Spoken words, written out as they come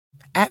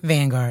At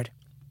Vanguard,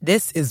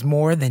 this is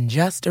more than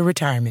just a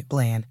retirement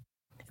plan.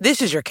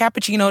 This is your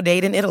cappuccino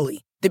date in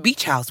Italy, the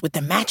beach house with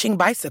the matching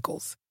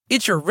bicycles.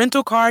 It's your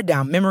rental car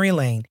down memory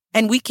lane,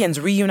 and weekends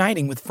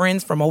reuniting with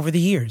friends from over the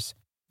years.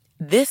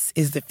 This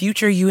is the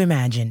future you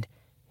imagined,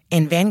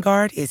 and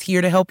Vanguard is here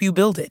to help you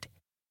build it.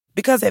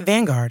 Because at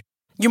Vanguard,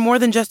 you're more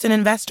than just an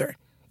investor.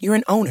 You're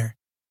an owner.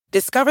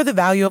 Discover the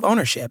value of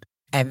ownership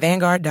at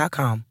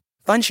Vanguard.com.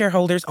 Fund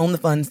shareholders own the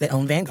funds that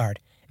own Vanguard.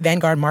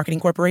 Vanguard Marketing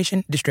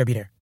Corporation,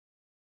 distributor.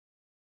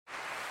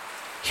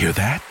 Hear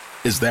that?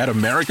 Is that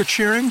America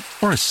cheering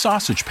or a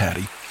sausage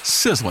patty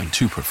sizzling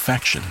to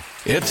perfection?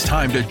 It's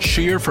time to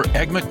cheer for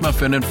Egg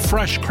McMuffin and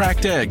fresh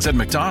cracked eggs at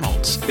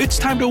McDonald's. It's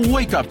time to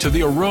wake up to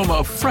the aroma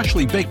of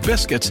freshly baked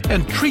biscuits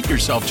and treat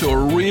yourself to a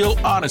real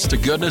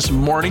honest-to-goodness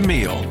morning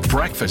meal.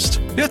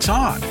 Breakfast, it's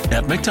on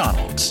at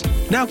McDonald's.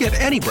 Now get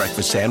any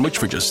breakfast sandwich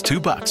for just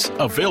 $2.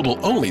 Available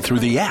only through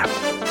the app.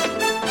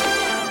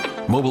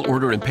 Mobile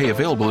order and pay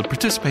available at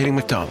participating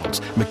McDonald's.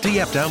 McD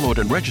app download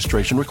and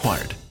registration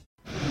required.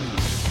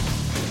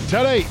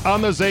 Today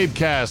on the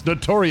CzabeCast,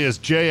 Notorious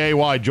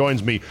J.A.Y.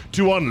 joins me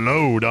to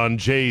unload on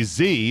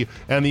Jay-Z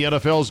and the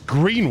NFL's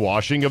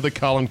greenwashing of the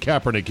Colin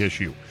Kaepernick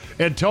issue.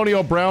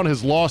 Antonio Brown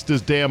has lost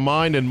his damn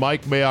mind, and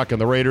Mike Mayock and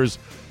the Raiders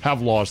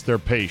have lost their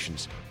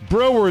patience.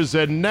 Brewers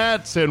and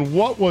Nats, and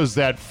what was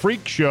that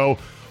freak show?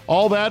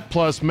 All that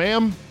plus,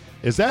 ma'am,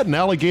 is that an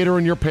alligator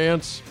in your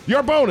pants?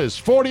 Your bonus,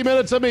 40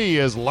 Minutes of Me,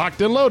 is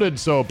locked and loaded,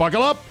 so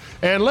buckle up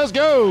and let's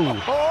go!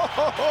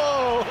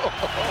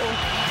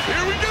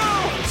 Here we go!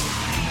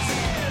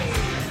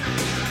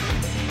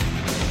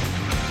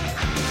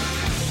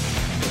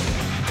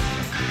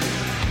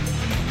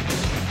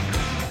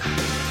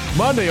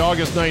 Monday,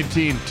 August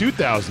 19,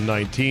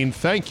 2019.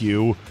 Thank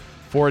you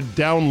for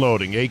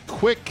downloading. A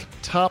quick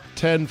top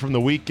 10 from the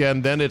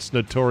weekend, then it's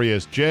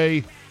Notorious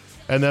J,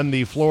 and then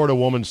the Florida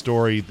woman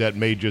story that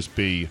may just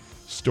be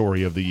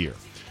story of the year.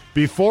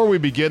 Before we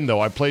begin, though,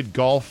 I played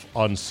golf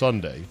on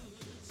Sunday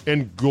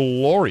in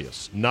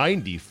glorious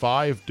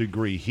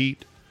 95-degree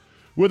heat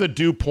with a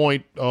dew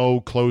point,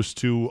 close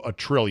to a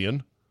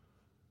trillion,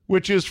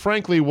 which is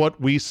frankly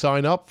what we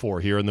sign up for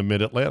here in the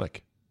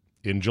Mid-Atlantic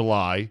in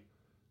July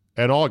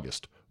and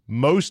August.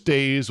 Most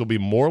days will be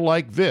more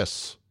like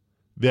this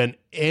than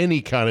any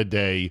kind of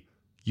day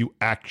you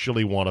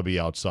actually want to be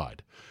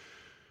outside.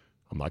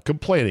 I'm not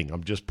complaining.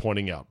 I'm just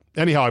pointing out.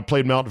 Anyhow, I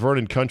played Mount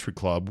Vernon Country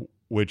Club,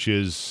 which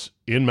is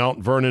in Mount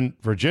Vernon,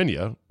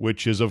 Virginia,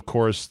 which is, of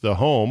course, the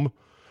home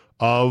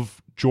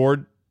of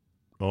George.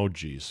 Oh,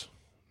 geez.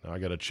 Now I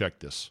got to check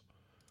this.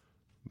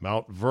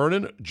 Mount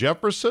Vernon,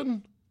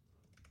 Jefferson,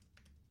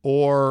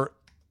 or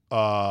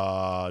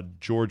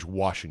George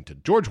Washington.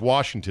 George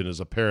Washington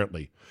is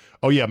apparently,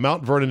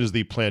 Mount Vernon is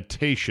the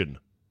plantation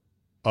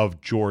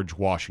of George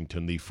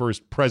Washington, the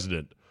first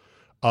president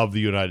of the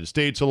United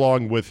States,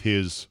 along with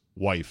his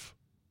wife,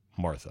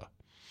 Martha.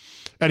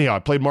 Anyhow, I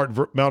played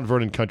Mount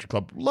Vernon Country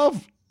Club.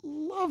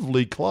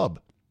 Lovely club.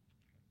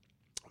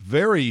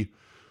 Very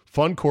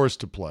fun course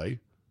to play.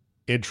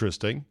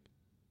 Interesting.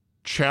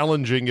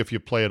 Challenging if you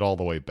play it all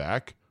the way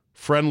back.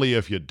 Friendly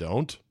if you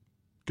don't.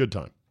 Good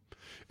time.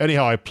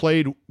 Anyhow, I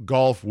played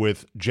golf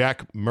with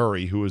Jack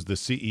Murray, who is the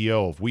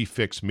CEO of We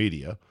Fix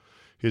Media.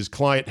 His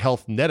client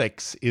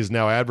Healthnetics is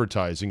now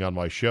advertising on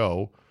my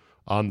show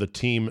on the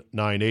Team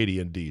 980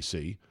 in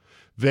D.C.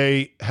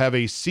 They have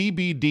a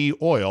CBD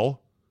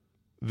oil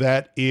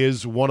that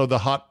is one of the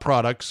hot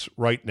products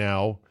right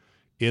now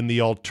in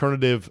the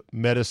alternative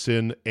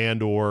medicine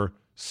and or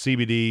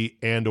CBD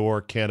and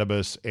or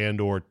cannabis and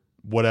or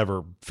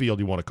whatever field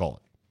you want to call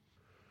it.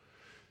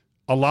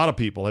 A lot of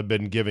people have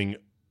been giving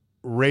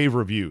rave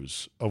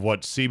reviews of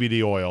what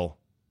CBD oil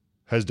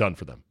has done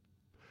for them.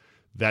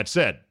 That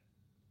said,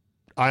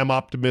 I am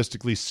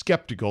optimistically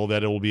skeptical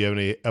that it will be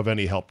of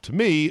any help to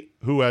me,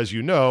 who, as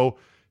you know,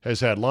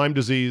 has had Lyme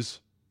disease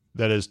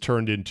that has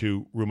turned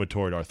into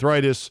rheumatoid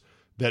arthritis,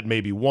 that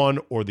may be one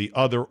or the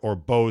other or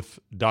both.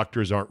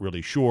 Doctors aren't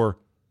really sure.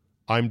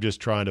 I'm just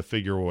trying to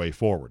figure a way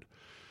forward.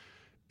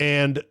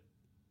 And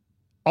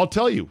I'll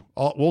tell you,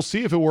 we'll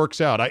see if it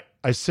works out.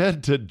 I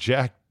said to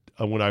Jack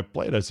when I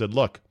played, I said,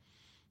 look,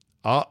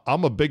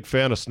 I'm a big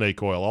fan of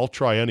snake oil. I'll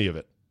try any of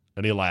it.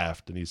 And he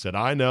laughed and he said,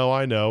 I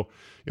know.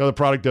 The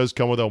product does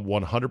come with a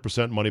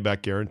 100%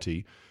 money-back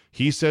guarantee.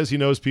 He says he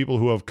knows people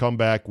who have come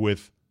back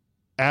with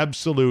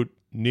absolute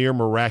near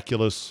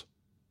miraculous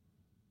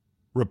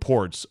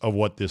reports of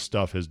what this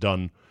stuff has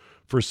done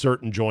for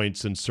certain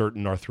joints and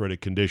certain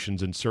arthritic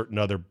conditions and certain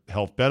other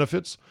health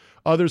benefits.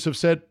 Others have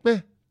said,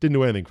 didn't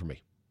do anything for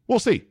me. We'll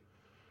see.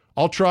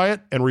 I'll try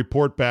it and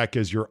report back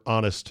as your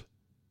honest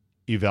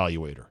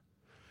evaluator.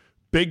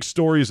 Big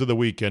stories of the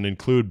weekend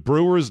include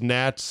Brewers,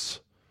 Nats,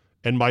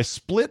 and my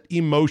split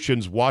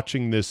emotions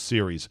watching this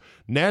series.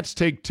 Nats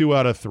take 2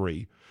 out of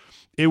 3.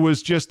 It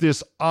was just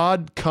this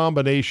odd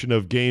combination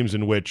of games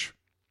in which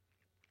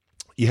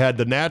you had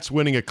the Nats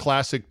winning a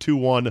classic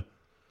 2-1,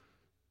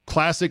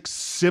 classic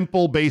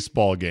simple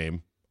baseball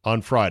game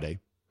on Friday.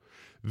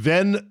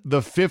 Then the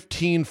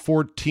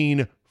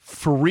 15-14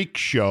 freak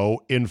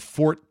show in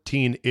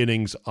 14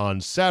 innings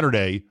on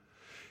Saturday.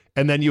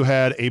 And then you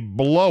had a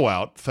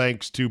blowout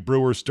thanks to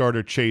Brewers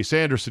starter Chase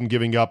Anderson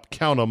giving up,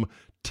 count 'em,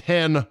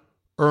 10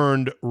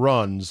 earned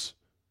runs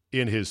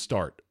in his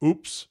start.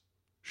 Oops.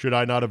 Should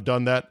I not have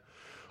done that?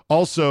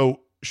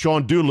 Also,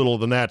 Sean Doolittle,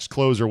 the Nats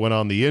closer, went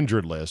on the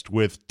injured list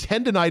with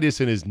tendonitis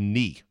in his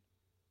knee.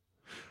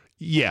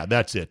 Yeah,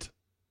 that's it.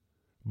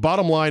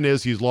 Bottom line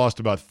is he's lost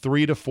about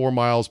 3 to 4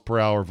 miles per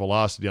hour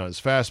velocity on his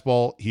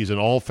fastball. He's an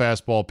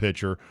all-fastball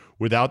pitcher.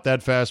 Without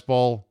that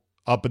fastball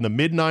up in the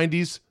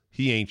mid-90s,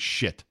 he ain't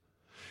shit.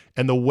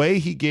 And the way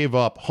he gave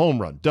up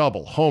home run,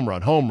 double, home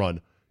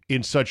run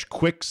in such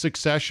quick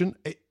succession,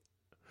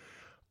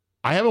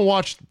 I haven't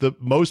watched the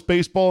most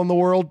baseball in the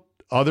world.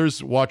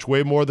 Others watch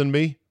way more than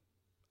me.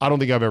 I don't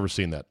think I've ever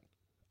seen that.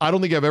 I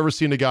don't think I've ever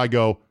seen a guy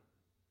go,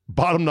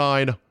 bottom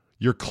 9,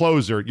 your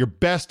closer, your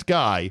best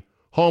guy,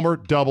 homer,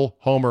 double,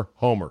 homer,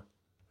 homer.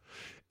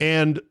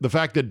 And the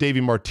fact that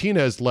Davey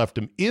Martinez left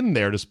him in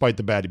there despite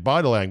the bad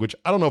body language,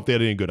 I don't know if they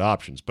had any good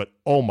options, but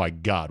oh my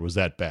God, was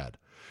that bad.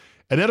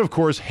 And then, of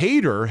course,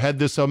 Hader had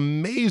this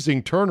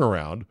amazing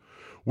turnaround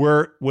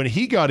where when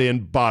he got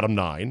in bottom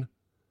 9,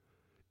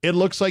 it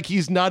looks like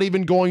he's not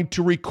even going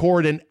to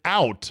record an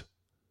out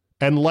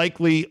and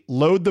likely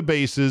load the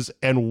bases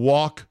and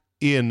walk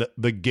in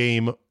the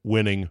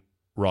game-winning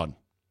run.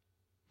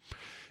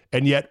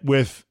 And yet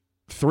with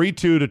 3-2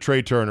 to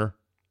Trey Turner,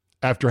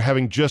 after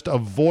having just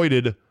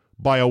avoided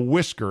by a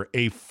whisker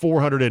a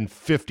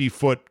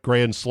 450-foot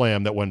grand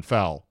slam that went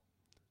foul,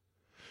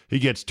 he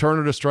gets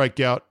Turner to strike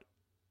out.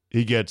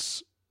 He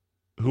gets,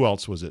 who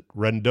else was it?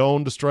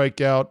 Rendon to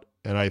strike out,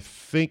 and I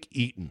think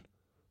Eaton.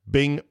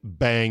 Bing,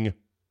 bang,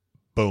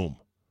 boom.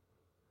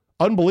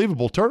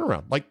 Unbelievable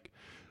turnaround. Like,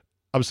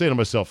 I'm saying to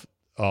myself,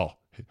 oh,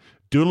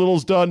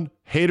 Doolittle's done,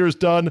 Hader's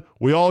done,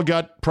 we all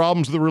got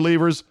problems with the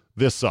relievers,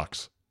 this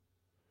sucks.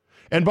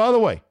 And by the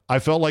way, I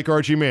felt like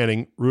Archie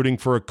Manning rooting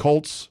for a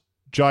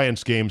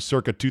Colts-Giants game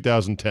circa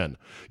 2010,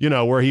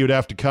 where he would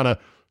have to kind of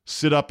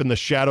sit up in the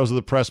shadows of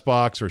the press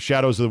box or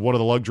shadows of one of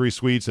the luxury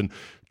suites and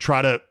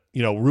try to,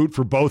 root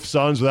for both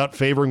sons without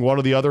favoring one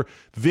or the other.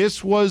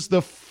 This was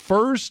the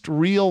first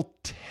real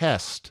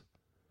test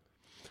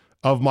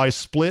of my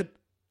split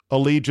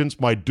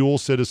allegiance, my dual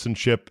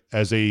citizenship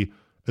as a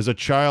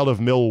child of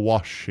Mill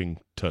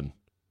Washington.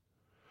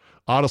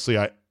 Honestly,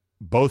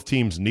 both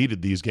teams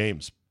needed these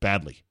games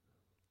badly.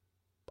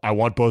 I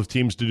want both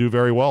teams to do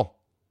very well.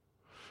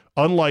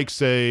 Unlike,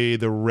 say,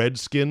 the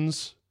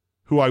Redskins,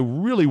 who I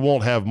really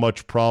won't have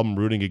much problem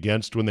rooting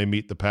against when they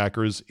meet the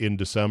Packers in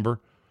December.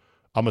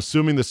 I'm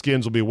assuming the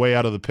Skins will be way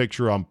out of the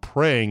picture. I'm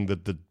praying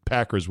that the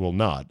Packers will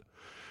not.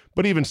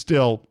 But even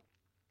still,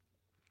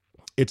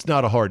 it's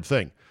not a hard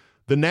thing.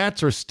 The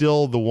Nats are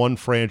still the one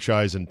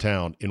franchise in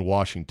town in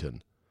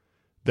Washington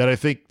that I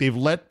think they've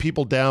let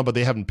people down, but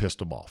they haven't pissed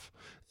them off.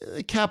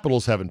 The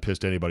Capitals haven't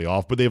pissed anybody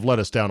off, but they've let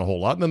us down a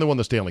whole lot, and then they won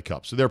the Stanley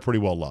Cup, so they're pretty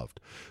well loved.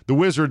 The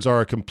Wizards are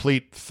a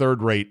complete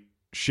third-rate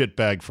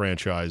shitbag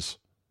franchise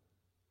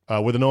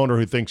with an owner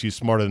who thinks he's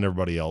smarter than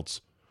everybody else,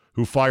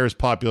 who fires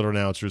popular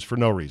announcers for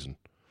no reason,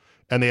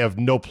 and they have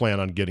no plan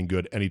on getting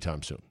good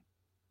anytime soon.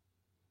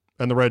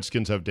 And the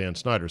Redskins have Dan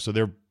Snyder, so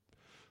they're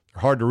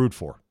hard to root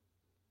for,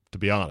 to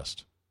be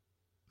honest.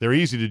 They're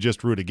easy to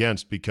just root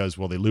against because,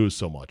 well, they lose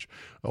so much.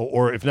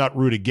 Or if not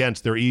root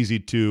against, they're easy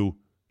to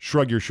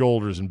shrug your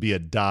shoulders and be a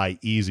die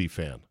easy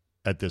fan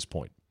at this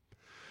point.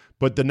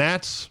 But the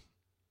Nats,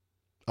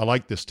 I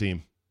like this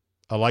team.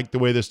 I like the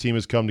way this team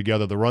has come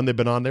together. The run they've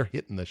been on, they're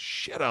hitting the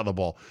shit out of the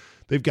ball.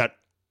 They've got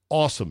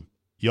awesome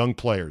young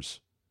players.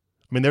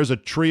 I mean, there's a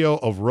trio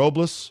of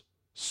Robles,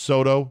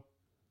 Soto,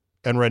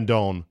 and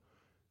Rendon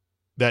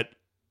that,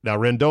 now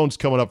Rendon's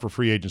coming up for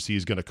free agency.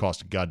 He's going to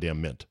cost a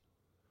goddamn mint.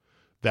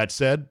 That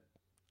said,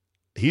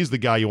 he's the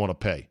guy you want to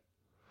pay.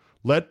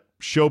 Let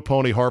Show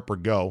Pony Harper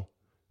go.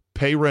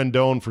 Pay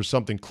Rendon for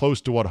something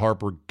close to what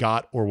Harper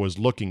got or was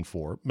looking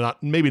for.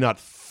 Maybe not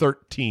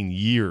 13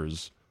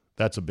 years.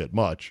 That's a bit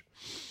much.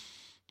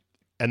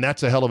 And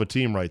that's a hell of a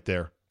team right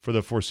there for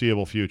the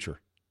foreseeable future.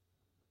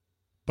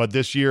 But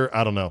this year,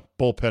 I don't know.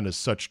 Bullpen is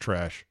such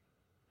trash.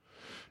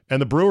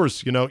 And the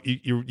Brewers,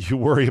 you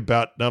worry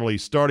about not only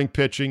starting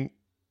pitching,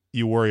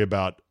 you worry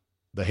about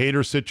the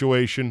Hader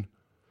situation.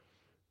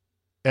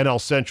 NL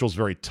Central's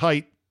very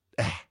tight.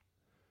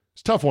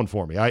 It's a tough one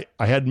for me. I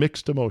had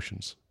mixed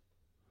emotions.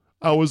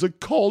 I was a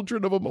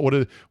cauldron of them.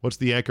 What's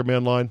the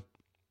Anchorman line?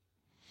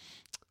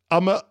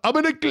 I'm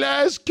in a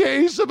glass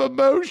case of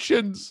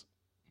emotions.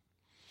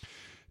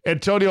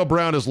 Antonio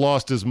Brown has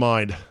lost his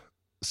mind.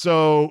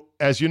 So,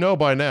 as you know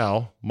by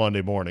now,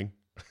 Monday morning,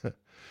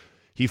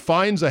 he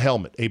finds a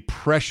helmet, a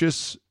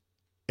precious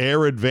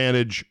Air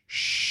Advantage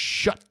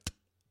shut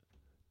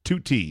 2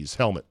 T's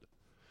helmet.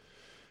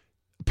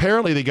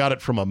 Apparently, they got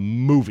it from a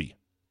movie.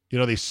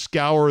 They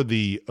scour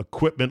the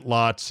equipment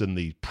lots and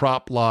the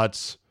prop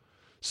lots.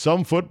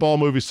 Some football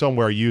movie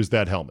somewhere used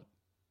that helmet.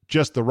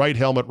 Just the right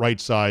helmet, right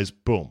size,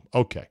 boom.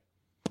 Okay.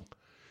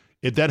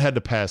 It then had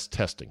to pass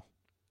testing.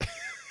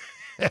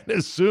 And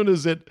as soon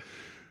as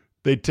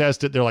they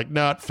test it, they're like,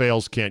 nah, it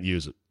fails, can't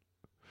use it.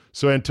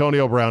 So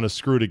Antonio Brown is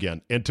screwed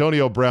again.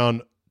 Antonio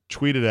Brown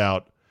tweeted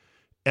out,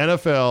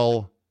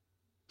 NFL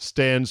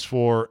stands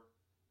for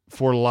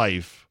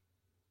life.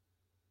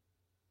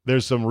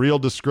 There's some real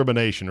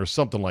discrimination or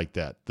something like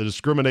that. The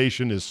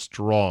discrimination is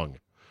strong.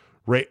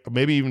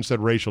 Maybe even said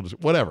racial,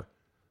 whatever.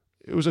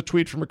 It was a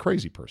tweet from a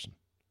crazy person.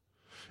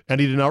 And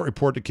he did not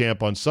report to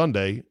camp on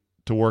Sunday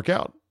to work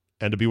out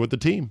and to be with the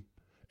team.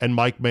 And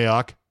Mike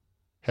Mayock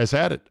has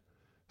had it,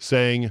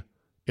 saying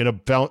in a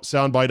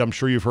soundbite I'm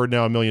sure you've heard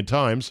now a million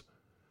times,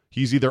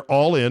 he's either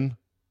all in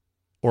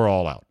or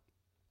all out.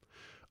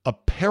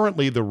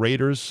 Apparently the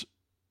Raiders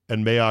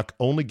and Mayock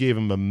only gave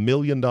him $1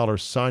 million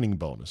signing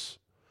bonus.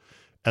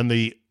 And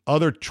the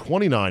other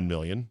 $29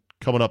 million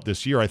coming up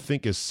this year, I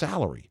think, is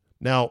salary.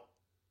 Now,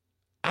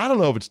 I don't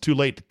know if it's too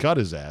late to cut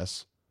his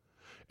ass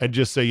and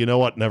just say, you know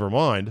what, never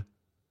mind.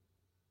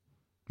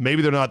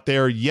 Maybe they're not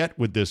there yet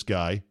with this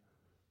guy.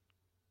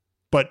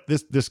 But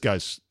this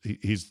guy's,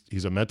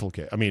 he's a mental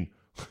case. I mean,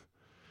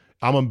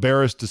 I'm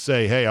embarrassed to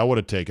say, hey, I would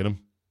have taken him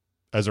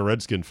as a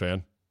Redskin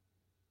fan.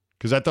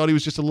 Because I thought he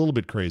was just a little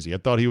bit crazy. I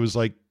thought he was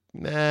like,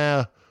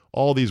 nah,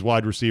 all these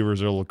wide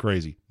receivers are a little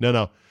crazy.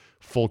 No,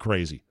 full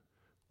crazy.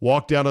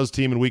 Walked down on his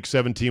team in week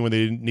 17 when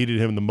they needed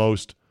him the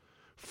most.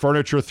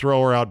 Furniture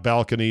thrower out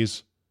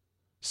balconies.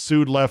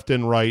 Sued left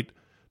and right.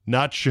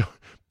 Not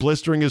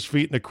blistering his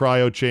feet in a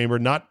cryo chamber.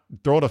 Not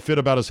throwing a fit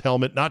about his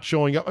helmet. Not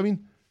showing up. I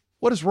mean,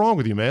 what is wrong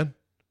with you, man?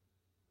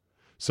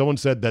 Someone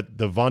said that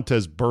the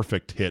Vontaze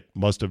Burfict hit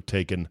must have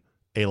taken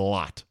a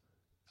lot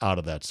out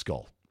of that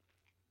skull.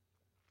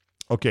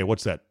 Okay,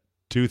 what's that?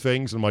 2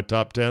 things in my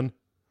top 10?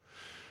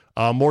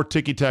 More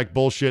ticky-tack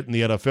bullshit in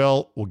the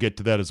NFL. We'll get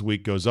to that as the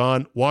week goes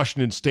on.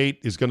 Washington State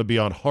is going to be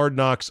on Hard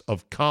Knocks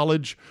of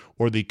College,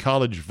 or the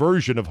college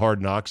version of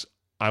Hard Knocks.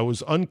 I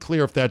was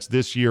unclear if that's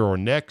this year or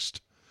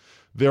next.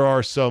 There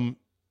are some,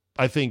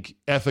 I think,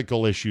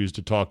 ethical issues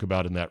to talk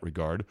about in that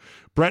regard.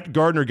 Brett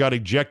Gardner got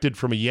ejected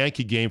from a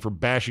Yankee game for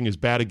bashing his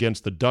bat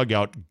against the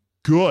dugout.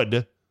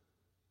 Good.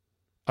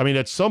 I mean,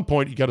 at some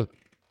point, you got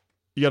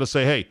to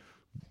say, hey,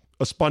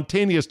 a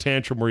spontaneous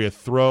tantrum where you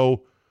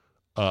throw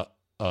a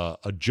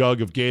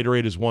jug of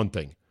Gatorade is one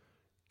thing.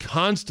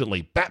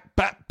 Constantly bap,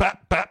 bap,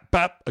 bap, bap,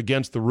 bap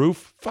against the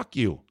roof, fuck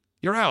you.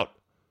 You're out.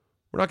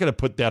 We're not going to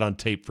put that on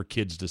tape for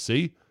kids to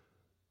see.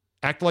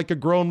 Act like a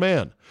grown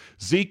man.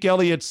 Zeke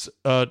Elliott's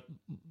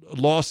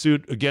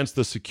lawsuit against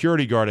the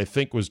security guard, I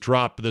think, was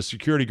dropped. The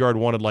security guard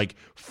wanted like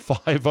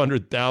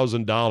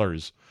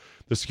 $500,000.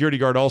 The security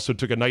guard also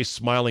took a nice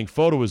smiling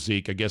photo of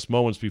Zeke, I guess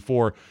moments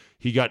before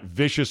he got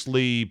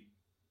viciously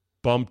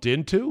bumped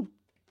into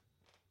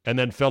and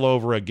then fell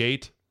over a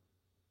gate.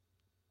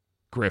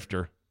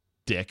 Grifter.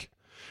 Dick.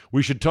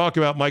 We should talk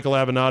about Michael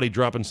Avenatti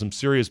dropping some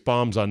serious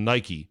bombs on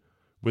Nike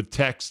with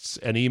texts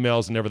and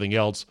emails and everything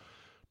else.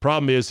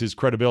 Problem is his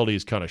credibility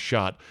is kind of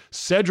shot.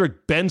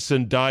 Cedric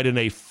Benson died in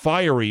a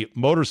fiery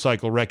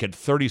motorcycle wreck at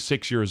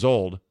 36 years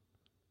old.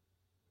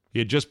 He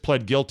had just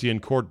pled guilty in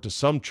court to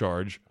some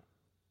charge.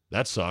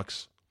 That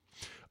sucks.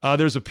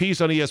 There's a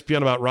piece on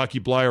ESPN about Rocky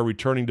Bleier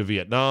returning to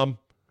Vietnam.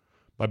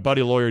 My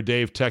buddy lawyer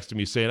Dave texted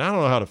me saying, I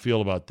don't know how to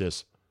feel about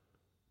this.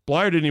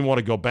 Bleier didn't even want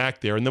to go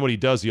back there, and then when he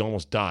does, he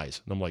almost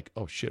dies. And I'm like,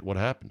 oh shit, what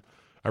happened?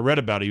 I read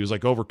about it. He was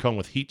like overcome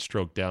with heat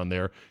stroke down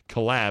there,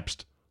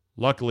 collapsed.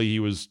 Luckily, he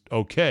was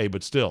okay,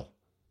 but still.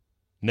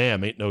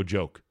 Nam ain't no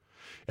joke.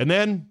 And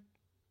then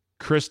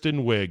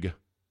Kristen Wiig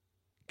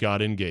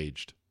got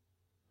engaged.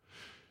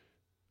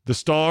 The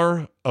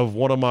star of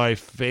one of my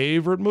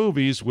favorite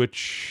movies,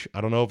 which I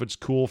don't know if it's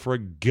cool for a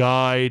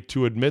guy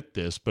to admit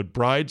this, but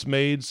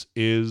Bridesmaids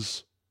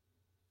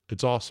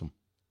it's awesome.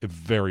 A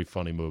very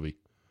funny movie.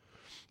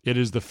 It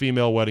is the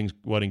female wedding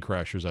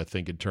crashers, I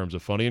think, in terms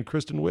of funny. And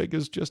Kristen Wiig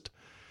is just,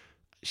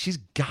 she's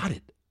got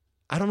it.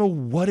 I don't know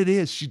what it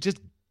is. She just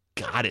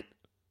got it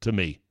to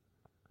me.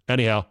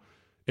 Anyhow,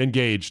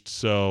 engaged.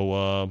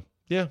 So,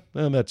 yeah,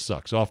 and that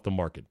sucks. Off the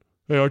market.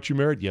 Hey, aren't you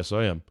married? Yes,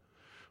 I am.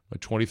 My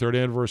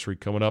 23rd anniversary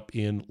coming up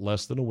in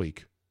less than a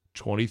week.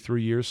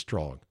 23 years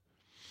strong.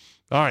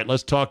 All right,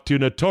 let's talk to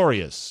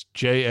Notorious,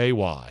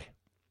 J-A-Y.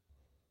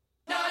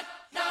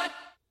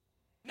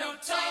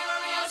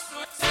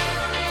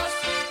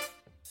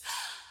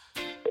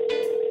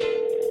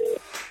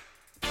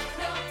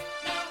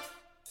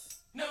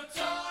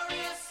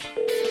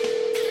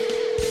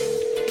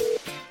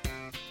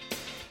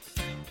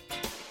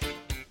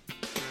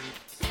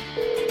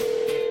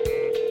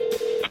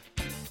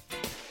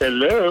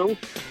 Hello.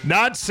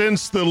 Not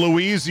since the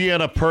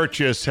Louisiana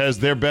Purchase has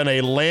there been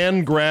a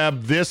land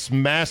grab this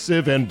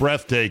massive and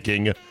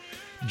breathtaking.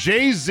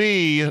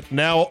 Jay-Z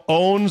now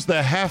owns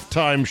the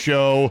halftime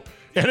show,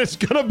 and it's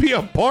going to be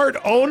a part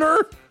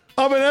owner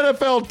of an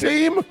NFL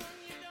team?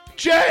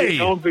 Jay!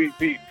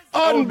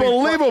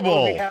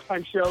 Unbelievable! The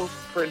halftime show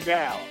for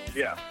now,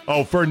 yeah.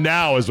 Oh, for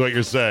now is what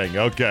you're saying.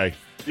 Okay.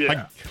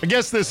 Yeah. I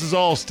guess this is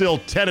all still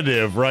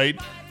tentative, right?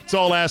 It's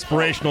all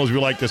aspirational, as we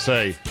like to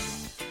say.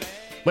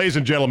 Ladies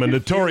and gentlemen,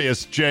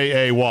 Notorious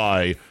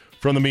J-A-Y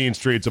from the mean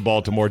streets of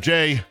Baltimore.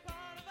 Jay,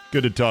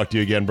 good to talk to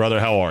you again, brother.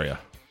 How are you?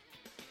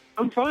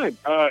 I'm fine.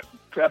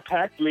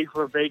 packed leave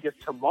for Vegas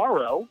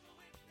tomorrow.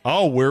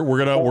 Oh, we're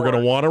gonna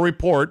want to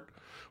report.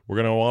 We're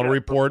gonna want to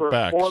report for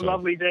back. 4 so.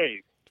 lovely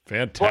days.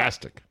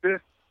 Fantastic.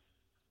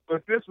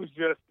 But this was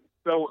just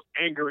so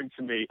angering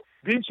to me.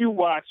 Did you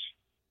watch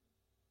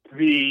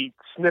the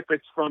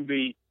snippets from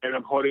the, and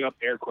I'm holding up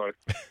air quotes,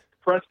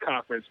 press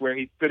conference where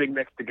he's sitting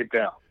next to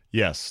Goodell?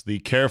 Yes, the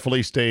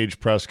carefully staged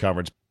press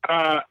conference.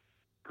 Like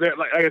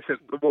I said,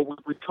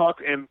 we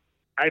talked, and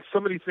I had so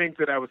many things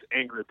that I was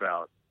angry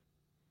about.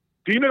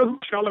 Do you know who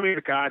Charlamagne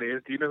the God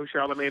is? Do you know who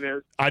Charlamagne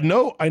is? I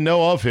know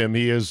of him.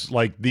 He is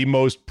like the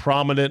most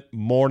prominent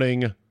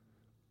morning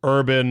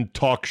urban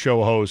talk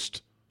show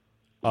host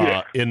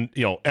in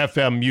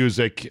FM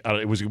music.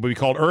 It was be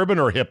called urban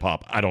or hip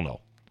hop. I don't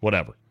know.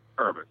 Whatever.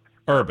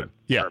 Urban.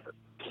 Yeah. Urban.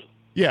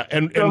 Yeah.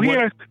 And so he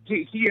has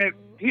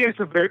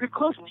a very good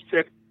question. He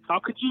said, "How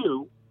could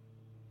you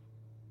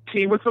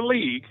team with the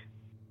league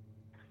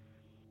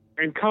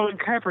and Colin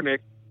Kaepernick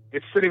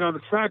is sitting on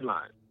the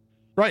sideline?"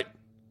 Right.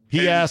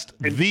 He asked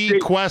the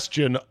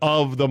question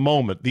of the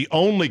moment, the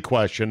only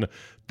question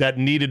that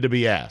needed to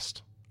be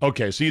asked.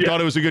 Okay, so you thought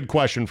it was a good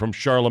question from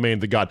Charlamagne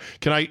the God.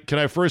 Can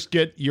I first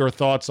get your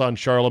thoughts on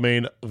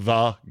Charlamagne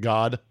the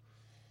God?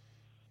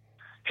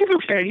 He's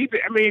okay. He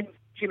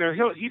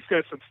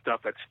says some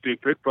stuff that's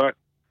stupid, but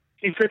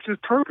he fits his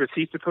purpose.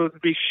 He's supposed to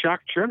be shock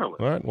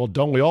journalist. All right. Well,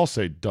 don't we all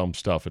say dumb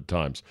stuff at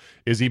times?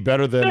 Is he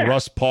better than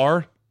Russ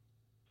Parr?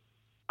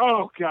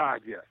 Oh,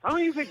 God, yes. I don't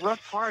even think Russ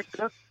Parr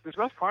does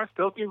Russ Parr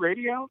still do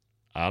radio?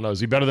 I don't know.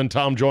 Is he better than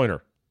Tom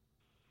Joyner?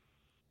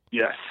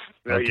 Yes.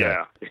 Okay.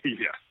 Yeah.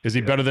 Is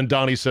he better than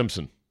Donnie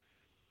Simpson?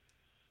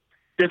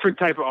 Different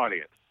type of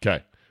audience.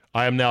 Okay.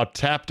 I am now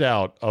tapped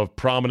out of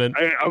prominent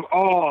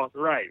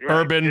right.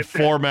 urban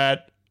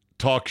format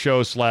talk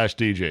show /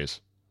 DJs.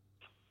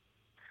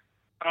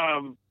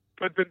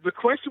 But the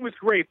question was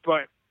great,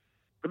 but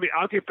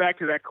I'll get back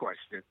to that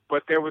question.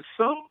 But there was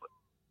some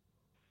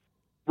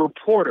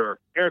reporter,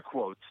 air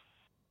quotes,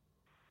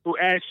 who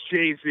asked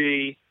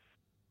Jay-Z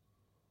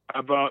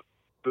about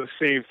the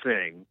same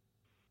thing.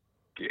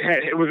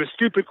 It was a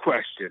stupid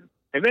question.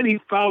 And then he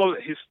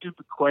followed his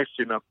stupid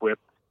question up with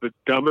the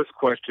dumbest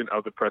question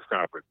of the press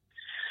conference.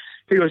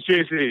 He goes,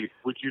 "Jay-Z,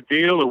 would you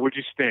kneel or would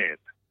you stand?"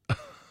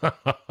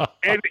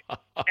 and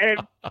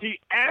he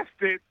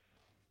asked it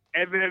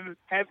and then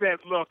had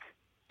that look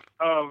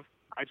of,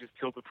 I just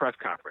killed the press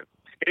conference.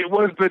 It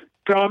was the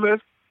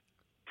dumbest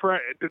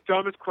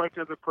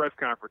question of the press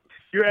conference.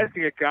 You're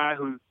asking a guy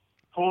whose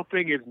whole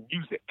thing is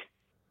music,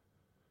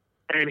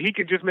 and he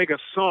can just make a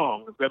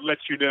song that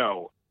lets you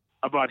know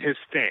about his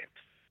stance,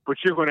 but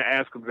you're going to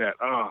ask him that.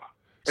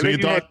 So you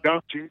thought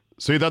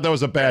that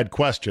was a bad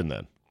question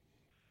then?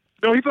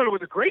 No, he thought it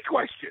was a great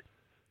question.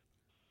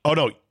 Oh,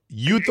 no.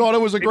 You thought it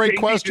was a great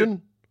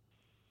question?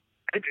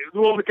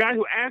 Well, the guy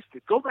who asked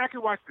it, go back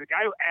and watch it. The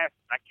guy who asked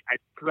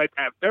it, because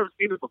I've never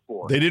seen it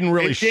before. They didn't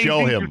really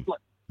show him.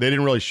 They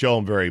didn't really show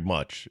him very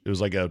much. It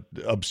was like a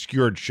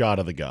obscured shot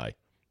of the guy.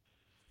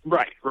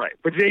 Right.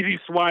 But Jay-Z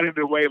swatted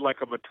it away like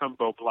a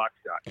Matumbo block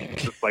shot. He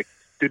just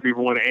didn't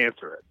even want to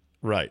answer it.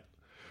 Right.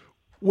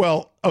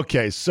 Well,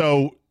 okay,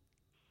 so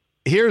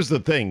here's the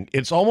thing.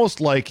 It's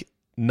almost like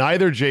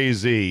neither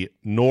Jay-Z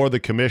nor the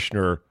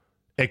commissioner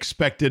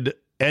expected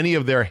any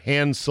of their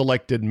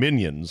hand-selected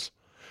minions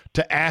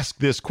to ask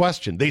this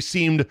question. They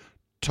seemed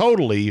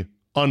totally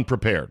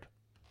unprepared.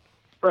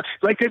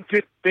 Like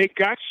they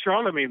got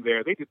Charlamagne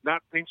there. They did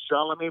not think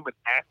Charlamagne would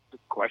ask the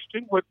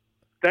question.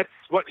 That's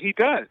what he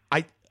does.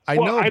 I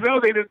know. I know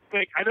they didn't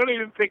think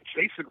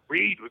Jason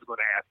Reed was going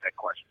to ask that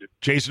question.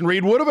 Jason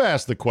Reed would have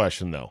asked the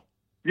question, though.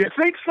 You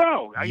think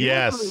so?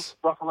 Yes.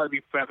 Ruffle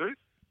any feathers.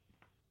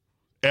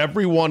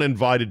 Everyone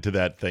invited to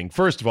that thing.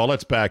 First of all,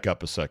 let's back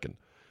up a second.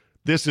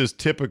 This is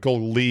typical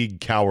league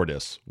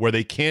cowardice, where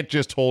they can't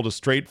just hold a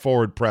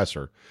straightforward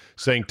presser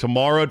saying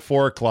tomorrow at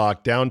 4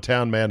 o'clock,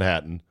 downtown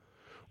Manhattan,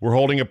 we're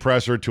holding a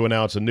presser to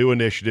announce a new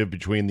initiative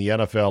between the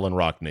NFL and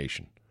Rock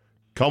Nation.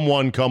 Come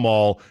one, come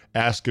all,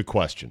 ask a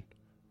question.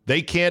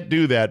 They can't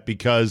do that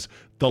because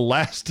the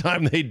last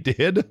time they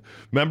did,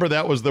 remember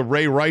that was the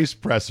Ray Rice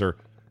presser,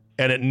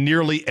 and it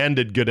nearly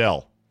ended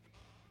Goodell.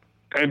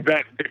 And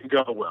that didn't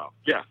go well.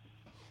 Yeah.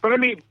 But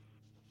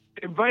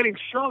inviting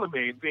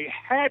Charlamagne, they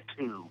had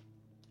to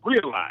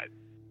realize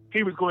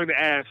he was going to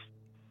ask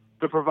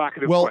the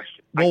provocative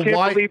question. I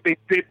can't believe they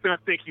did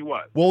not think he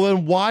was. Well,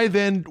 then why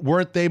then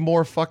weren't they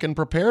more fucking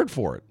prepared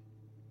for it?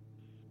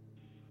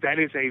 That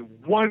is a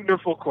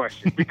wonderful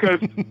question,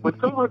 because when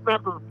someone's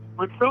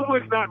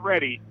not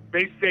ready,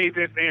 they say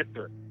this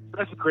answer.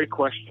 That's a great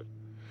question.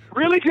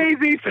 Really,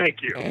 Jay-Z?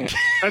 Thank you.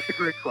 That's a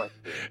great question.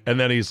 And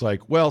then he's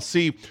like, well,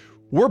 see,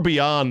 we're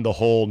beyond the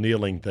whole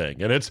kneeling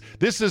thing. And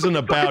this isn't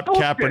about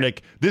Kaepernick.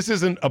 This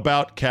isn't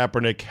about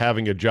Kaepernick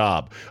having a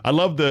job. I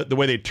love the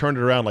way they turned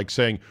it around, like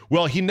saying,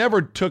 well, he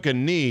never took a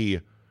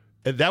knee.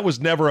 That was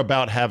never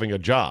about having a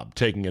job,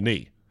 taking a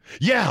knee.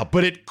 Yeah,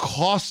 but it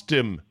cost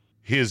him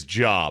his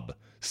job.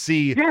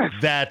 See, yes.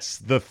 That's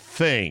the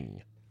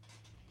thing.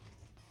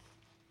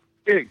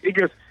 He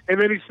goes, and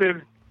then he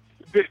said,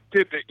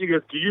 he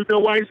goes, do you know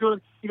why he's doing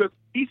it? He goes,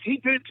 he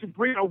did it to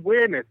bring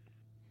awareness.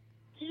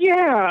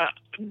 Yeah,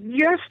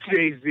 yes,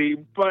 Jay-Z,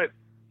 but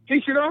he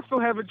should also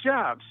have a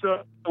job.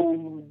 So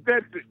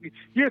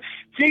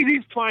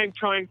Jay-Z's trying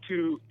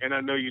to, and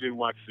I know you didn't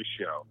watch the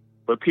show,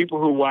 but people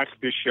who watch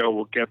this show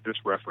will get this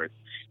reference.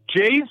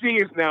 Jay-Z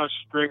is now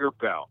Stringer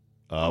Bell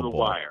on The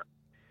Wire.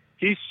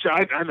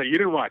 I know you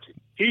didn't watch it.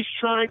 He's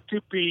trying to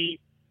be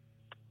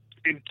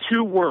in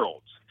two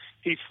worlds.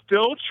 He's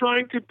still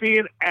trying to be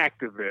an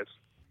activist,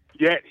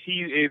 yet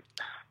he is.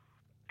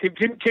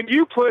 Can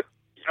you put?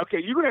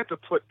 Okay, you're gonna have to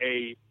put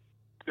a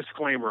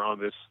disclaimer on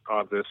this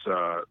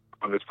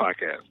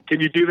podcast. Can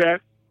you do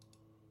that?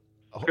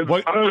 I'm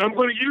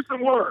going to use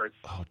some words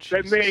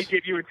that may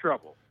get you in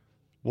trouble.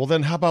 Well,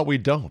 then how about we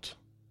don't?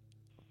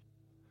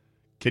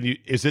 Can you?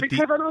 Is it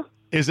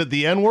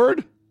the N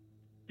word?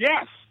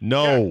 Yes.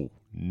 No.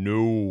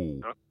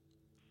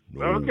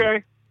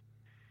 Okay.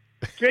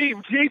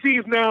 Jay-Z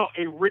is now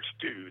a rich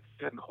dude.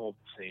 Doesn't hold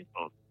the same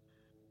phone.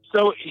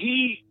 So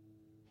he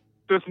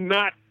does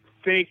not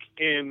think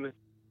in.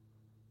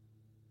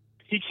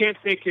 He can't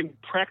think in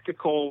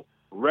practical,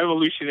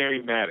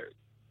 revolutionary matters.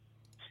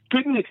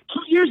 2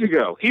 years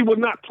ago, he would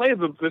not play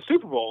the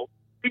Super Bowl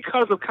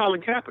because of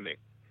Colin Kaepernick.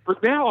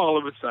 But now, all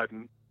of a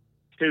sudden,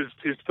 his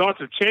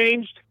thoughts have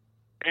changed,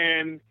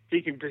 and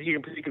he can play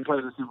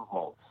the Super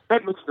Bowl.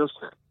 That makes no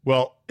sense.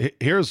 Well,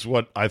 here's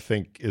what I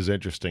think is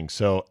interesting.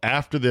 So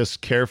after this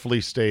carefully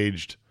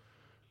staged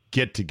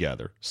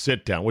get-together,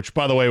 sit-down, which,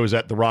 by the way, was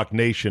at the Rock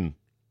Nation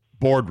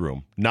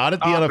boardroom, not at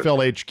the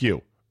NFL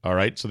HQ, all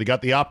right? So they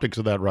got the optics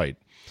of that right.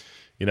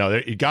 You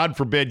know, God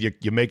forbid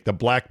you make the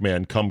black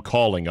man come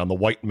calling on the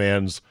white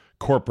man's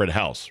corporate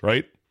house,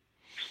 right?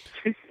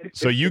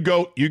 So you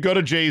go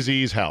to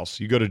Jay-Z's house,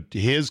 you go to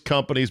his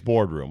company's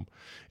boardroom,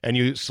 and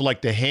you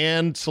select a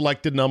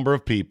hand-selected number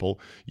of people.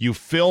 You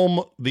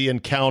film the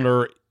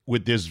encounter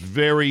with this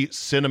very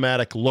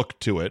cinematic look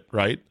to it,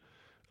 right?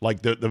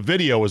 Like the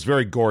video is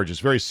very gorgeous,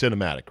 very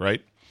cinematic,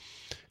 right?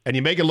 And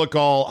you make it look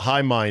all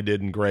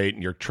high-minded and great,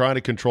 and you're trying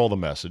to control the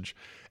message.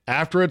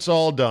 After it's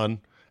all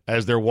done,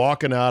 as they're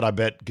walking out, I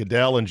bet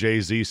Goodell and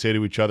Jay-Z say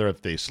to each other,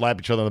 if they slap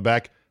each other on the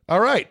back, all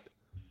right,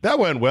 that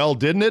went well,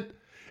 didn't it?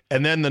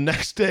 And then the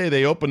next day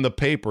they open the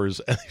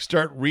papers and they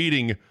start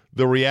reading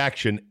the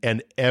reaction,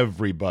 and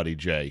everybody,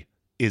 Jay,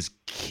 is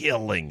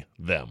killing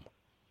them.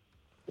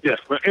 Yes,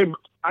 and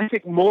I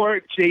think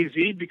more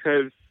Jay-Z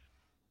because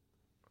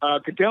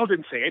Goodell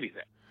didn't say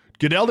anything.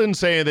 Goodell didn't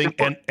say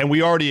anything, and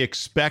we already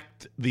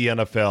expect the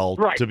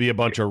NFL to be a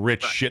bunch of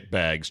rich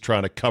shitbags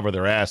trying to cover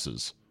their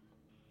asses.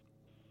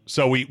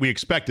 So we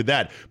expected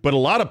that. But a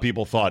lot of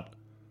people thought,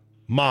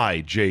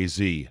 my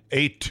Jay-Z,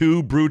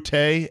 A2 Brute,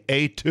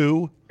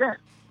 A2. Yeah.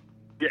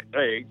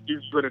 Hey,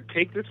 you're going to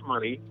take this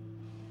money,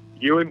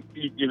 you and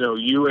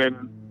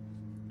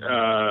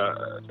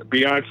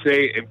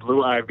Beyonce and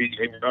Blue Ivy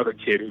and your other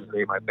kid whose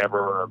name I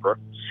never remember.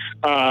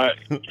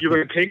 You're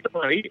going to take the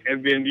money,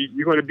 and then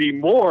you're going to be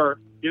more.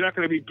 You're not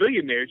going to be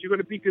billionaires. You're going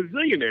to be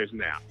gazillionaires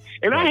now.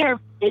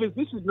 And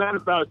this is not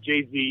about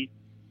Jay-Z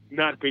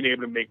not being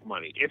able to make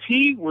money. If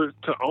he was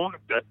to own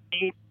a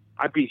team,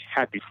 I'd be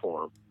happy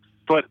for him.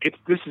 But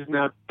this is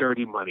not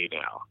dirty money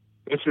now.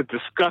 It's a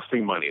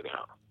disgusting money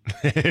now.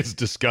 It's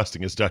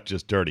disgusting. It's not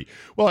just dirty.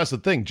 Well, that's the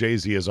thing.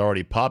 Jay-Z is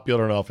already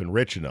popular enough and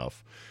rich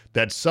enough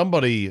that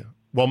somebody,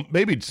 well,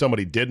 maybe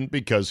somebody didn't,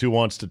 because who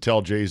wants to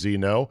tell Jay-Z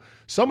no?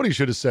 Somebody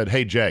should have said,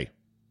 hey, Jay,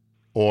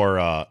 or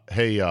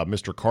hey,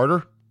 Mr.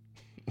 Carter.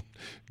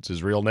 It's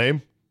his real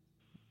name,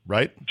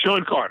 right?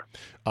 Sean Carter.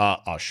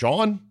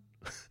 Sean,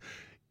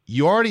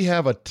 you already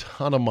have a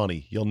ton of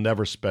money. You'll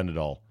never spend it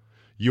all.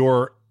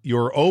 Your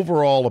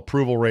overall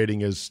approval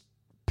rating is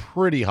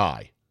pretty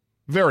high,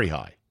 very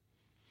high.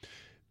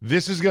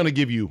 This is going to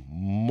give you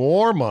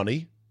more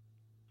money,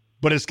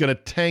 but it's going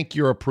to tank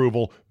your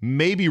approval,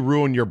 maybe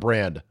ruin your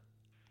brand.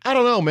 I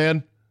don't know,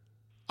 man.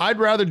 I'd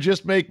rather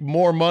just make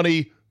more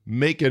money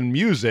making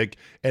music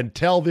and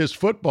tell this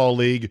football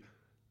league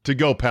to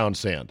go pound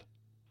sand.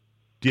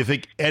 Do you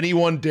think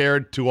anyone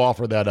dared to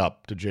offer that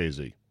up to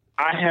Jay-Z?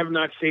 I have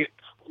not seen.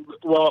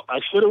 Well, I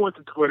should have went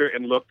to Twitter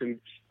and looked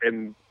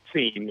and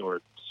seen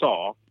or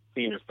saw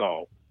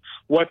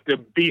what the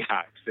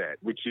Beehive said,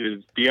 which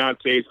is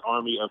Beyonce's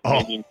army of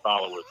million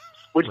followers.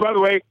 Which, by the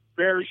way,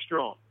 very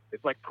strong.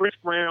 It's like Chris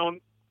Brown,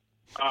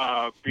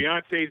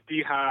 Beyonce's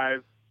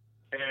Beehive,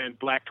 and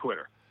Black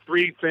Twitter.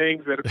 3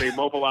 things that if they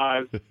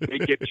mobilize, they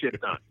get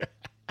shit done.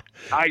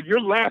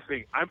 You're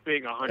laughing. I'm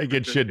being 100%. They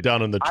get shit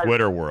done in the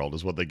Twitter world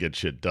is what they get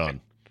shit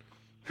done.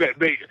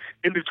 They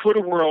in the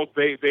Twitter world,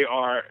 they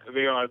are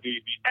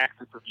the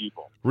axis of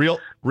evil. Real.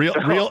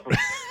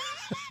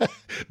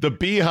 The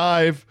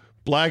Beehive,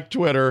 Black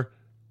Twitter,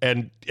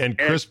 and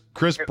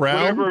Chris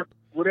Brown.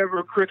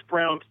 Whatever Chris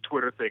Brown's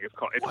Twitter thing is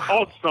called. It's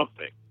called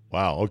something.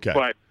 Wow. Okay.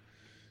 But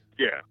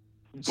yeah.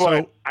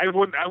 But I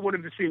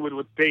wanted to see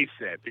what they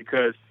said,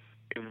 because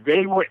if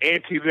they were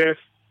anti this,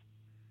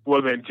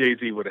 well, then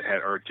Jay-Z would have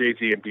had, or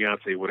Jay-Z and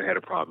Beyonce would have had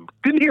a problem.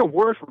 Didn't hear a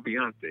word from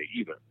Beyonce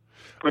either.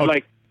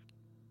 But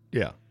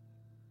yeah.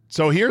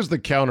 So here's the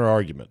counter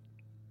argument,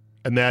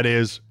 and that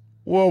is,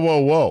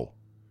 whoa.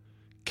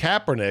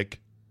 Kaepernick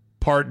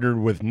partnered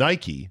with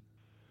Nike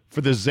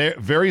for the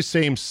very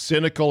same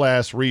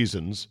cynical-ass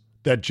reasons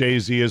that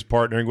Jay-Z is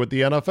partnering with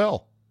the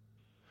NFL.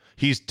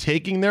 He's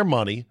taking their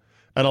money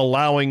and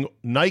allowing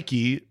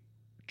Nike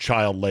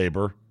child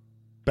labor,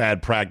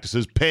 bad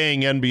practices,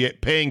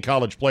 paying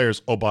college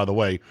players. Oh, by the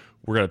way,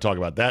 we're going to talk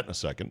about that in a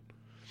second.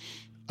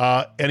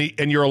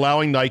 And you're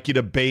allowing Nike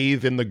to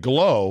bathe in the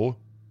glow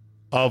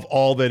of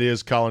all that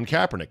is Colin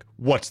Kaepernick.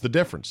 What's the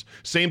difference?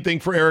 Same thing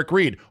for Eric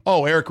Reed.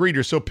 Oh, Eric Reed,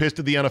 you're so pissed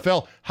at the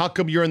NFL. How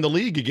come you're in the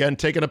league again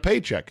taking a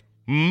paycheck?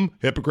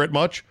 Hypocrite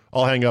much?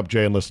 I'll hang up,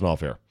 Jay, and listen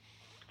off air.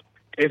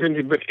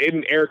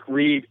 Isn't Eric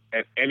Reed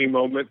at every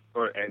moment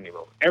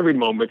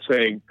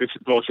saying, this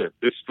is bullshit,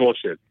 this is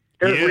bullshit?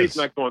 Eric Reed's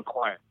not going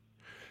quiet.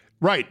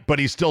 Right, but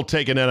he's still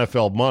taking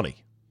NFL money.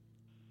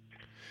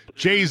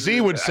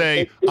 Jay-Z would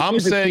say, I'm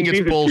saying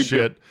it's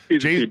bullshit.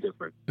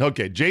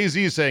 Okay,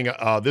 Jay-Z is saying,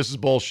 this is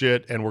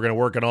bullshit, and we're going to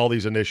work on all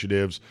these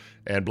initiatives,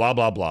 and blah,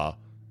 blah, blah,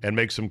 and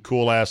make some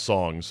cool-ass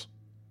songs,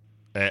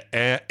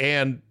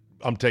 and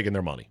I'm taking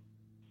their money.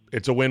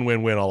 It's a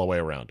win-win-win all the way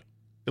around,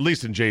 at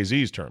least in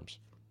Jay-Z's terms.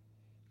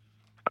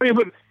 I mean,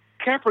 but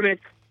Kaepernick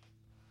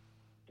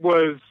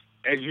was,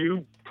 as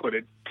you put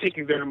it,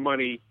 taking their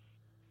money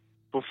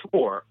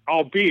before,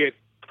 albeit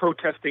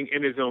protesting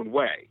in his own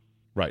way.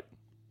 Right.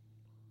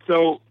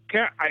 So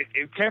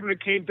if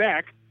Kaepernick came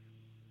back,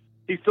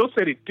 he still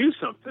said he'd do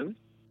something.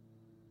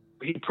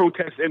 But he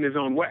protests in his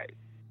own way,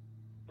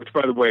 which,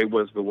 by the way,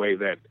 was the way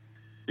that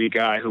the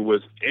guy who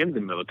was in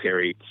the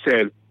military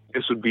said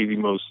this would be the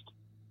most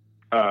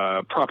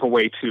proper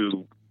way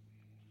to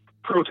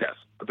protest.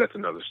 But that's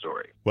another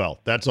story. Well,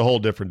 that's a whole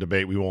different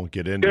debate. We won't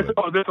get into it.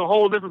 There's a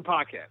whole different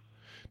podcast.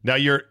 Now,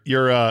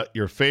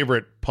 your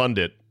favorite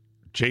pundit,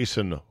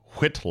 Jason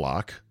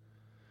Whitlock,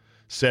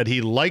 said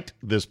he liked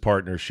this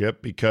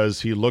partnership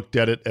because he looked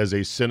at it as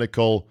a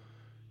cynical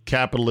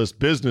capitalist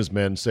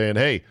businessman saying,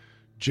 hey,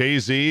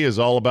 Jay-Z is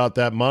all about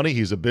that money.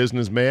 He's a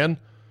businessman.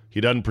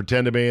 He doesn't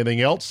pretend to be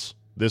anything else.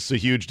 This is a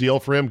huge deal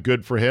for him.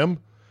 Good for him.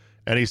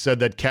 And he said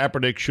that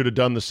Kaepernick should have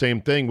done the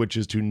same thing, which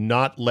is to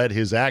not let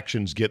his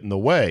actions get in the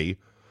way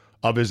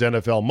of his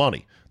NFL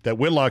money. That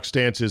Whitlock's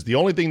stance is the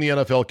only thing the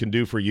NFL can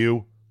do for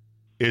you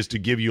is to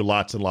give you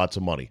lots and lots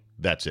of money.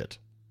 That's it.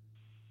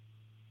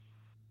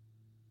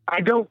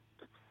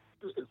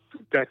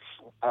 That's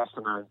an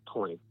asinine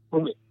point.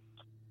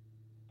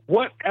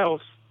 What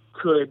else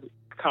could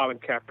Colin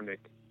Kaepernick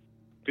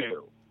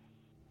do?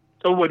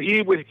 So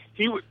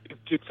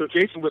so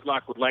Jason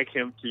Whitlock would like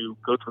him to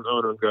go to an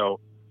owner and go,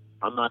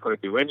 I'm not going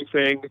to do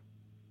anything.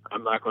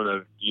 I'm not going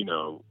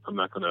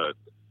to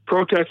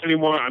protest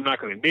anymore. I'm not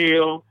going to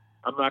kneel.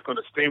 I'm not going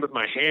to stand with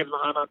my hands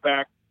behind my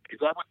back. Is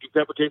that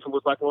what Jason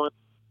Whitlock wants?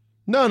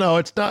 No,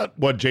 it's not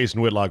what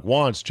Jason Whitlock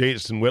wants.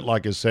 Jason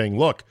Whitlock is saying,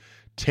 look,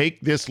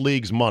 take this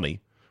league's money,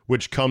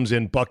 which comes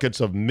in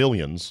buckets of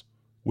millions,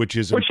 which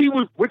he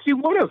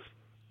would have.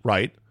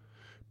 Right.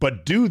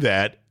 But do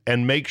that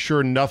and make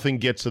sure nothing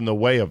gets in the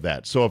way of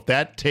that. So if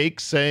that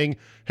takes saying,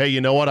 hey,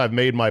 you know what, I've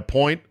made my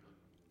point.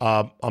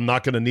 I'm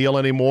not going to kneel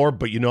anymore,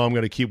 but I'm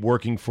going to keep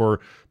working for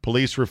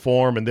police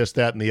reform and this,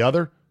 that, and the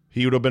other,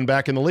 he would have been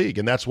back in the league.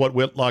 And that's what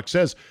Whitlock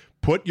says.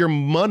 Put your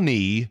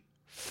money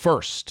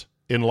first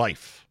in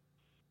life.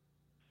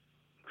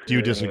 Do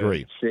you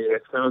disagree? See,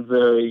 it sounds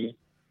very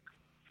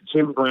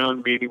Jim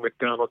Brown meeting with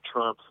Donald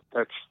Trump.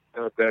 That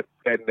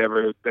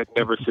never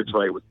sits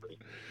right with me.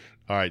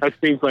 All right. That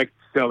seems like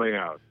selling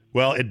out.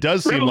 Well, it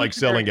does seem like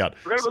selling out.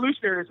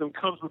 Revolutionaryism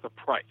comes with a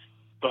price.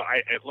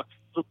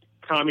 So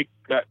John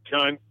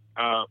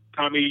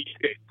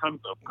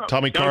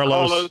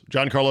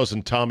Carlos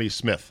and Tommy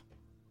Smith.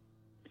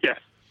 Yes.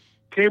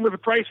 Came with a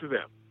price for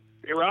them.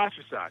 They were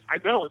ostracized. I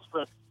know it's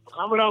for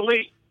Muhammad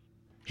Ali.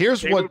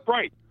 Here's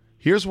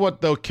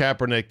what though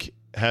Kaepernick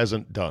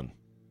hasn't done.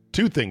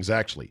 Two things,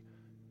 actually.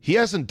 He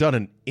hasn't done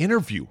an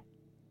interview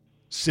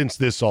since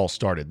this all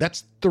started.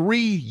 That's 3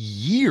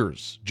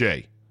 years,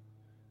 Jay.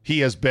 He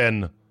has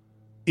been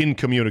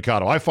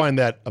incommunicado. I find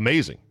that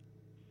amazing.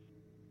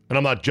 And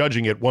I'm not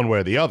judging it one way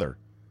or the other.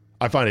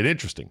 I find it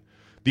interesting.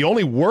 The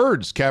only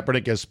words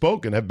Kaepernick has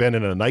spoken have been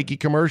in a Nike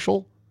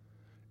commercial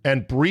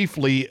and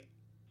briefly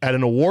at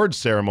an awards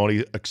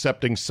ceremony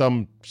accepting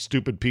some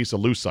stupid piece of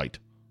lucite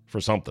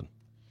for something.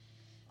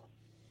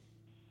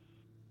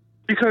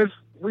 Because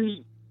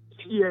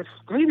he has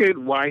stated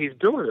why he's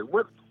doing it.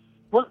 What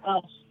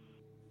else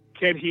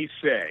can he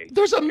say?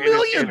 There's a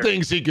million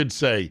things he could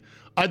say.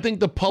 I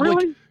think the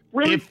public...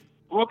 Really?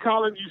 Well,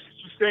 Colin, you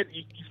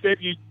said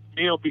you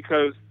kneeled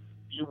because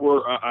you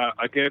were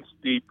against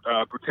the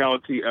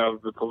brutality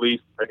of the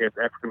police against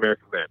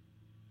African-American men.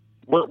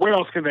 Where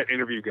else can that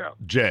interview go?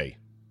 Jay,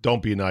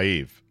 don't be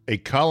naive. A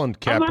Colin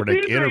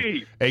Kaepernick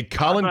interview...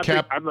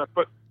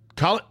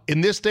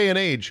 in this day and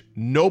age,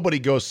 nobody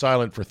goes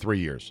silent for 3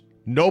 years.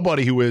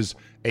 Nobody who is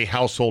a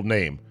household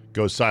name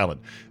goes silent.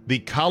 The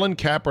Colin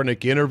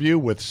Kaepernick interview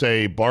with,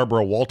 say,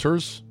 Barbara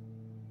Walters.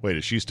 Wait,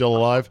 is she still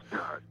alive?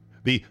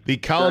 The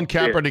Colin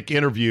Kaepernick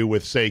interview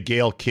with, say,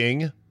 Gayle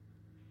King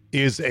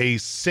is a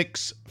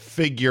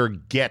 6-figure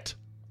get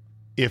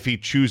if he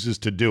chooses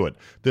to do it.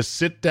 The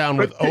sit down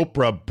with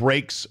Oprah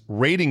breaks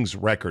ratings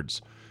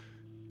records.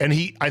 And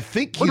I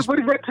think he's... What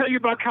does that tell you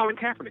about Colin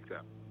Kaepernick,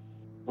 though?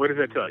 What does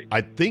that tell you?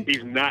 I think...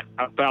 He's not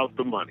about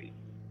the money.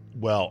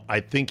 Well, I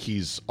think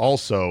he's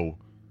also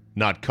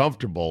not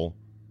comfortable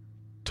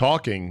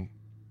talking.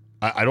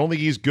 I don't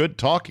think he's good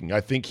talking.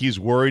 I think he's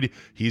worried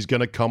he's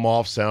going to come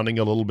off sounding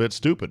a little bit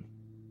stupid.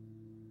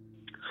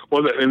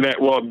 Well,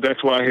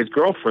 that's why his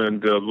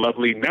girlfriend, the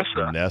lovely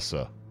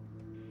Nessa.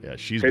 Yeah,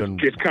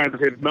 it's kind of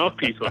his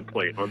mouthpiece on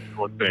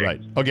things.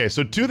 Right. Okay,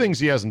 so two things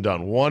he hasn't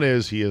done. One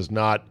is he has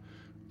not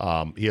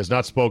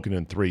spoken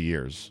in 3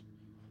 years.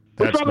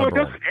 That's number one. It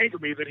doesn't anger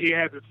me that he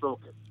hasn't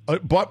spoken.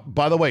 But,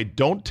 by the way,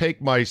 don't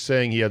take my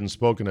saying he hasn't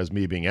spoken as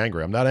me being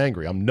angry. I'm not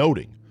angry. I'm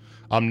noting.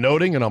 And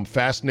I'm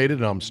fascinated,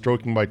 and I'm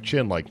stroking my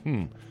chin like,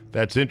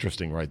 that's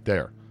interesting right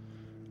there.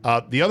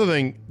 The other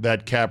thing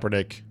that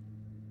Kaepernick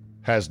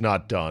has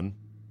not done,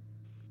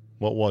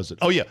 what was it?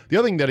 Oh, yeah. The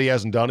other thing that he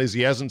hasn't done is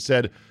he hasn't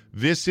said,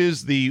 this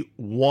is the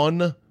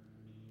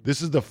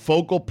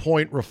focal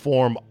point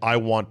reform I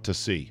want to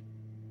see.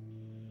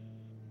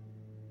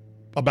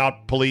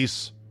 About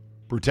police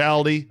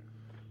brutality,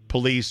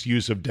 police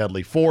use of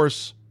deadly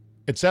force,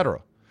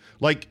 etc.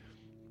 Like,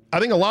 I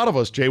think a lot of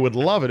us, Jay, would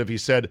love it if he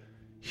said,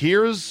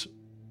 here's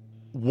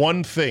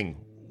one thing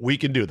we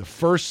can do, the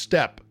first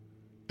step,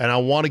 and I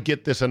want to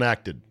get this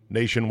enacted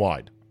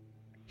nationwide.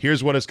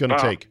 Here's what it's going to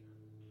take.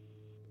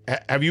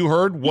 Have you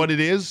heard what it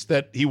is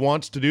that he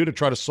wants to do to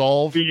try to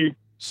solve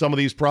some of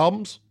these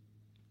problems?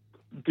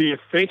 Do you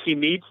think he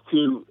needs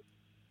to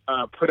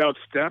put out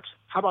steps?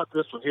 How about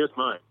this one? Here's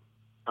mine.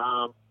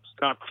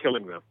 Stop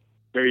killing them.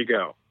 There you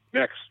go.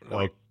 Next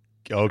point.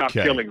 Okay. Stop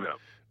killing them.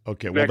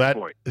 Okay. Well, Next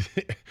point.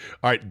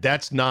 All right.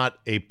 That's not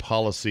a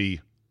policy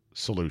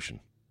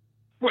solution.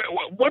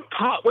 What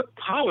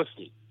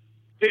policy?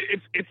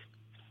 It's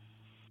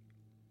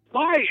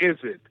why is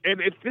it?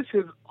 And this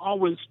has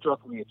always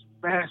struck me. It's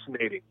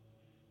fascinating.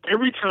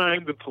 Every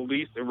time the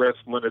police arrest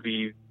one of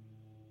these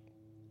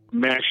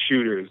mass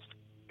shooters,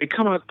 they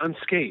come out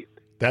unscathed.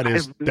 That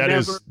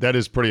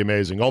is pretty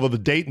amazing. Although the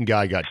Dayton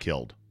guy got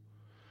killed,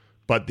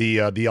 but the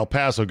El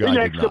Paso guy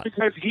did not.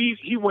 Because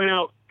he went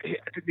out. Did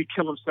he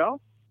kill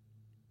himself?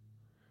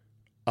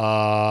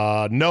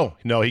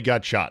 No, he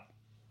got shot.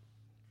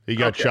 He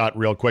got shot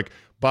real quick.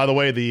 By the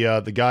way,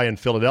 the guy in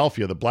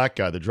Philadelphia, the black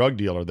guy, the drug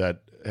dealer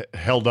that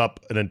held up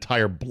an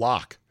entire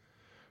block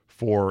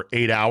for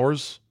 8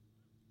 hours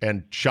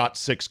and shot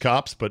 6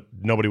 cops, but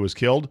nobody was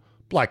killed.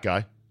 Black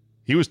guy.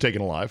 He was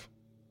taken alive.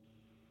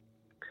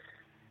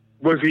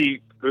 Was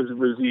he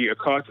a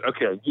cause?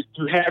 Okay,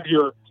 you have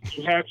your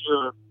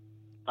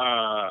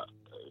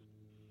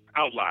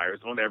outliers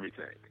on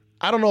everything.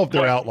 I don't know if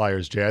they're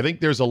outliers, Jay. I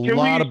think there's a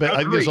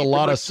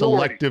lot of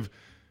selective.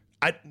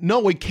 No,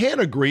 we can't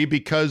agree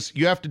because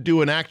you have to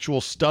do an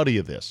actual study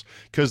of this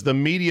because the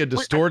media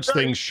distorts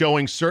things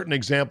showing certain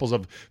examples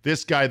of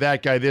this guy,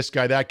 that guy, this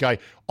guy, that guy.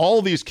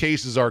 All these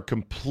cases are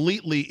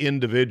completely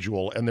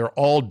individual and they're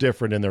all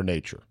different in their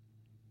nature.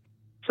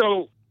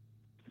 So,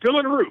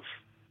 Dylan Roof,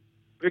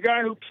 the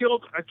guy who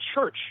killed a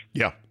church.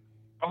 Yeah.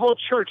 A whole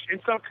church in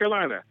South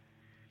Carolina.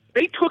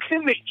 They took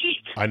him to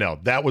eat. I know.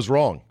 That was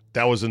wrong.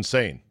 That was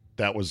insane.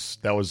 That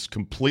was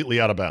completely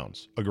out of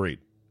bounds. Agreed.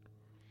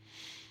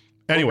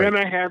 Anyway. And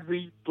then I have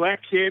the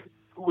black kid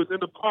who was in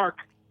the park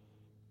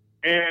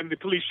and the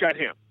police shot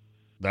him.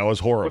 That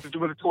was horrible.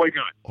 With a toy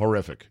gun.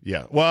 Horrific.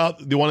 Yeah. Well,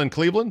 the one in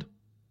Cleveland?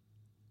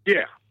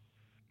 Yeah.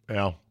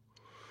 Yeah.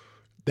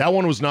 That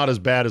one was not as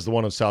bad as the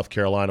one in South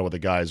Carolina where the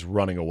guy's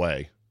running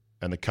away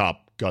and the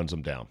cop guns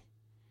him down.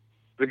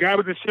 The guy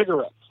with the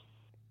cigarettes.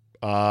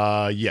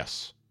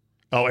 Yes.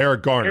 Oh,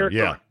 Eric Garner.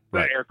 Yeah.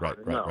 Right.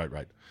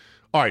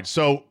 All right.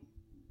 So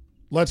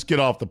let's get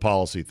off the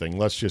policy thing.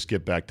 Let's just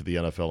get back to the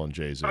NFL and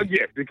Jay-Z. Oh,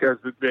 yeah, because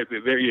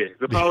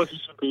the policy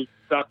should be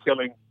stop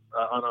killing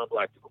unarmed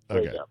black people.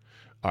 There you go.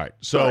 All right.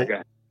 So,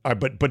 all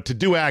right, but to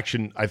do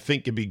action, I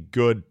think it'd be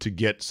good to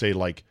get, say,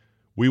 like,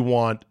 we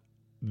want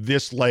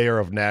this layer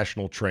of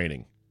national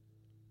training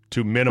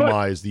to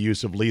minimize the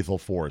use of lethal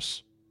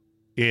force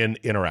in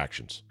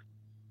interactions.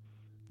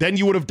 Then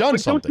you would have done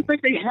something. Don't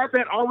you think they have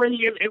that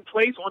already in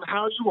place on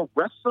how you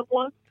arrest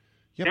someone?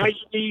 Yeah,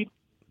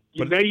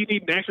 now you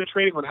need national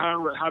training on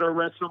how to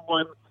arrest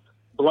someone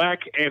black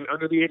and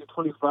under the age of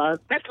 25.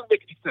 That doesn't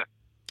make any sense.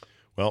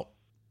 Well,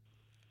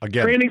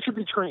 again, training should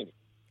be training.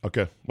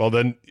 Okay. Well,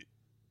 then,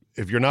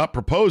 if you're not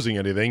proposing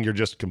anything, you're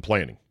just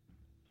complaining.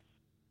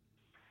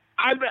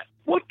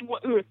 What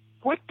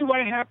do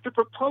I have to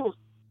propose?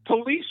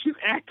 Police should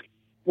act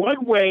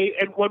one way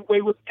and one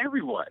way with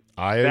everyone.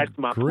 That's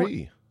my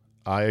point.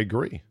 I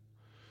agree.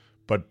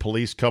 But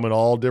police come in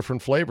all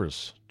different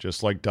flavors,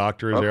 just like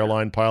doctors,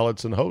 airline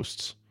pilots, and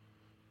hosts.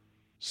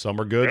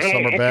 Some are good,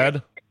 some are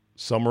bad,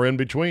 some are in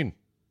between.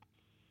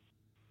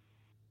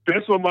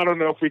 This one I don't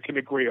know if we can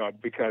agree on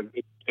because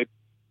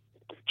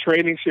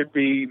training should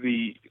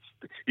be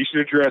you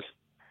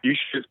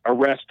should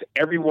arrest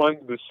everyone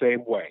the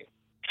same way.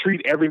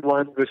 Treat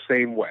everyone the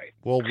same way.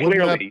 Well,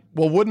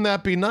 wouldn't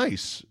that be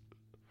nice?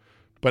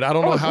 But I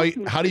don't know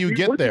how do you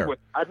get there?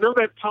 I know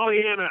that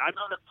Pollyanna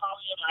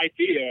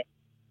idea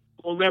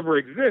will never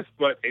exist,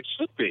 but it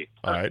should be.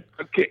 All right.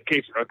 Okay,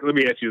 let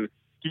me ask you: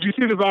 did you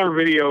see the viral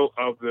video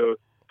of the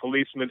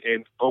policeman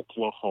in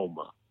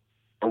Oklahoma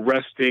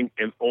arresting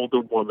an older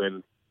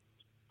woman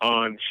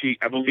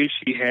I believe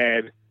she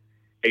had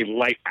a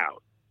light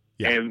out.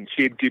 Yeah. And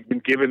she had been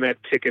given that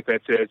ticket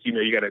that says,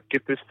 you got to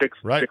get this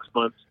fixed in 6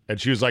 months. And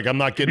she was like, I'm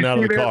not getting out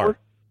of the car.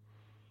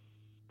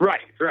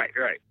 Right.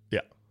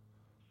 Yeah.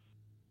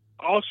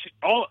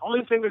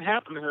 Only thing that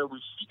happened to her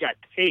was she got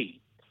tased.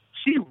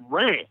 She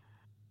ran.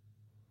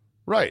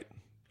 Right.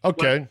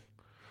 Okay.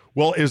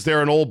 Well, is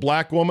there an old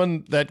black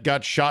woman that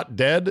got shot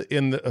dead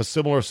in a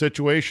similar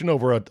situation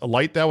over a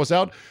light that was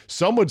out?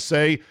 Some would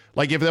say,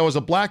 like, if there was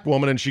a black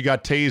woman and she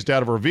got tased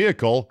out of her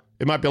vehicle,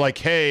 it might be like,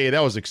 hey,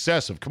 that was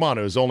excessive. Come on,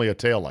 it was only a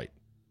taillight.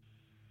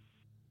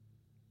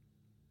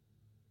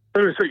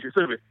 So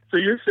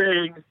you're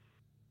saying,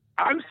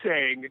 I'm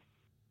saying,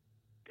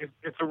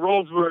 if the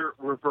roles were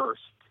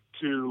reversed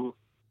to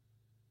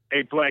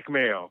a black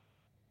male,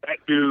 that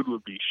dude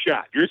would be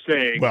shot. You're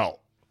saying, well,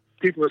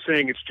 people are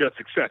saying it's just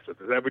excessive.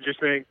 Is that what you're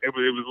saying? It was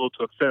a little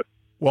too excessive.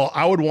 Well,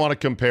 I would want to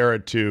compare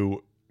it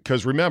to,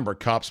 because remember,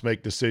 cops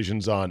make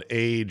decisions on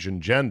age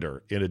and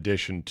gender in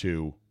addition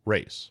to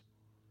race.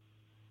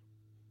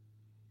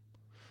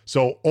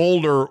 So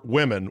older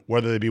women,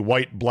 whether they be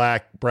white,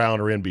 black,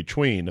 brown, or in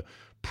between,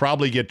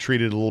 probably get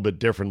treated a little bit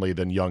differently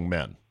than young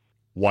men,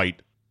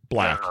 white,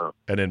 black,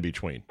 and in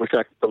between. Wish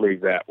I could believe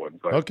that one.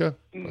 But, okay,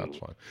 that's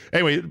fine.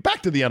 Anyway,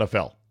 back to the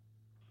NFL.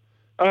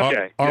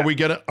 Okay. Are we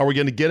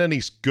gonna get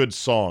any good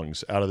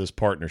songs out of this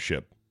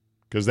partnership?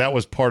 Because that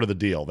was part of the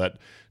deal. That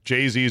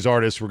Jay-Z's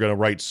artists were going to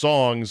write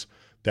songs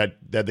that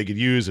they could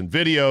use in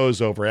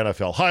videos over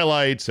NFL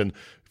highlights and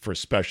for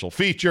special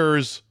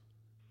features.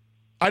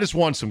 I just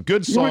want some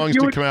good songs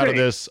to come out of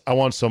this. I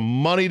want some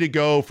money to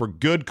go for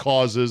good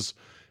causes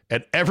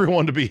and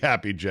everyone to be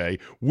happy, Jay.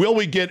 Will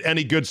we get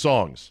any good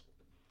songs?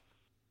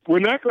 We're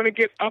not going to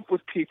get up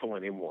with people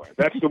anymore.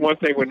 That's the one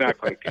thing we're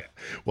not going to get.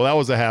 Well, that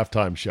was a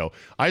halftime show.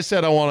 I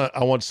said I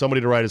want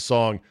somebody to write a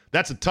song.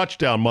 That's a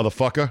touchdown,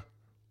 motherfucker.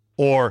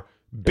 Or,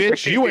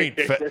 bitch, you ain't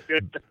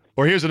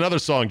Or here's another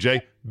song,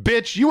 Jay.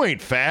 Bitch, you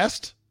ain't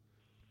fast.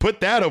 Put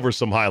that over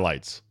some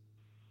highlights.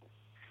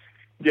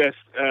 Yes,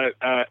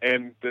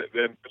 and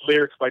the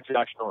lyrics by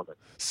Josh Norman.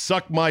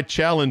 Suck My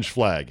Challenge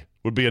Flag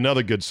would be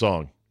another good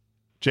song.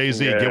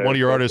 Jay-Z, get one of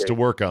your artists to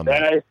work on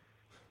that.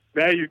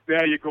 Now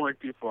you're going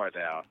too far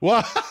now.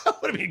 What?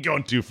 What do you mean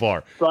going too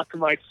far? Suck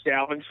My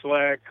Challenge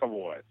Flag? Come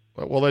on.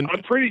 Well, then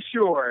I'm pretty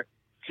sure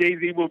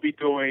Jay-Z will be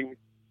doing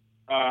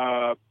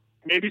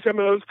maybe some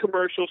of those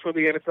commercials from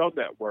the NFL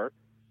Network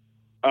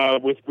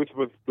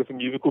with a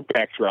musical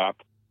backdrop.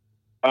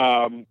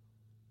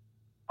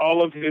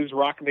 All of his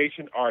Rock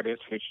Nation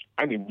artists, which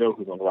I don't even know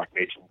who's on Rock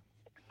Nation.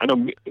 I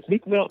know is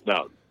Meek Mill.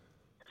 No,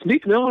 is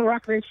Meek Mill on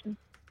Rock Nation?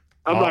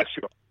 I'm not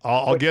sure.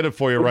 I'll get it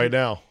for you right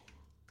now.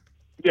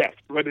 Yes,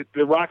 but it's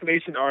the Rock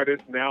Nation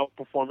artists now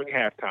performing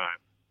halftime,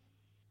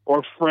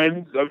 or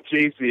friends of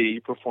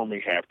Jay-Z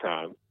performing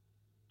halftime.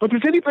 But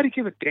does anybody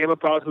give a damn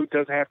about who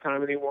does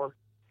halftime anymore?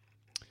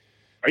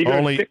 Are you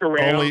going to stick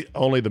around?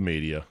 Only the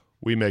media.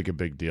 We make a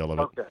big deal of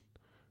it. Okay.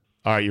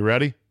 All right, you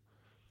ready?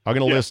 I'm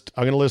gonna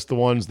list the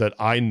ones that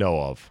I know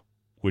of,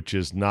 which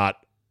is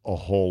not a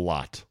whole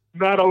lot.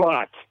 Not a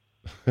lot.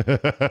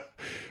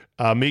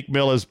 Meek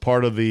Mill is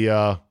part of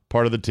the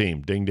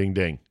team. Ding, ding,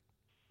 ding.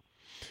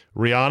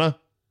 Rihanna,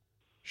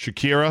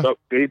 Shakira. Oh,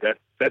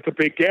 that's a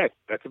big get.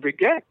 That's a big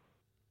get.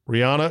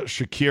 Rihanna,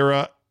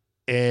 Shakira,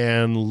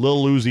 and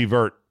Lil Uzi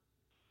Vert.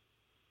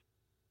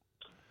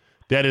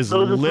 That is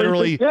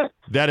literally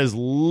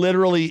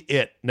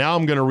it. Now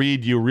I'm going to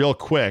read you real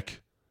quick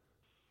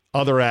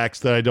other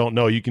acts that I don't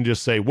know. You can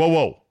just say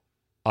whoa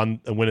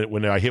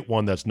when I hit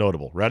one that's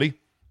notable. Ready?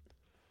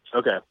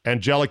 Okay.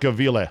 Angelica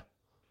Ville.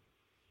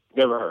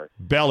 Never heard.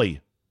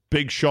 Belly,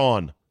 Big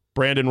Sean,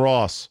 Brandon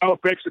Ross. Oh,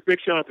 Big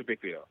Sean's a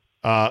big deal.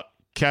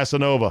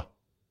 Casanova.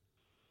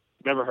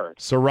 Never heard.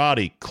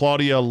 Cerati,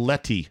 Claudia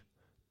Letti,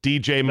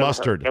 DJ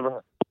Mustard. Never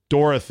heard.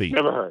 Dorothy.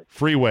 Never heard.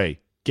 Freeway,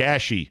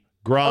 Gashi,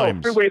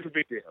 Grimes. Oh, Freeway's a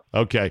big deal.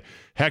 Okay.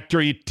 Hector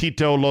y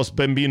Tito Los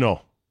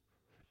Bambino.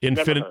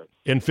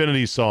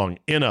 Infinity Song,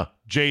 Inna,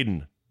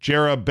 Jaden,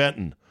 Jarrah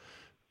Benton,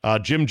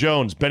 Jim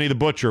Jones, Benny the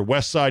Butcher,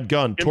 West Side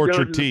Gun, Jim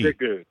Torture Jones T. is a big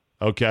dude.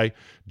 Okay.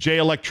 Jay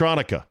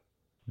Electronica,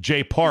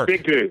 Jay Park.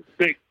 Big dude.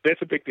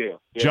 That's a big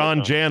deal. Yeah, John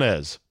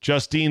Janez,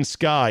 Justine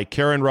Skye,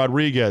 Karen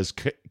Rodriguez,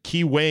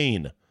 Key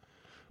Wayne,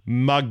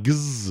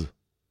 Mags,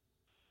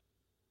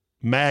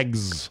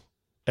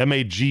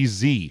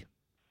 M-A-G-Z.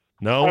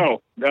 No?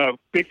 Oh, no.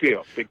 Big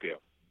deal.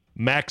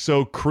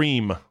 Maxo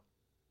Cream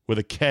with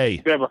a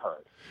K. Never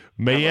heard.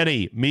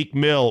 Mayeni, Meek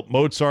Mill,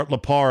 Mozart La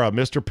Para,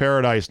 Mr.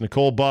 Paradise,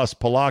 Nicole Bus,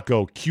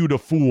 Polaco, Cue to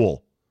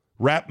Fool,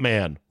 Rap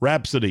Man,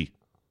 Rhapsody.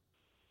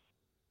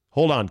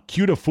 Hold on,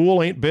 Cue to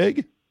Fool ain't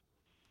big?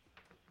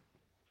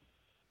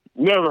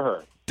 Never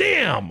heard.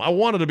 Damn, I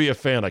wanted to be a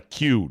fan of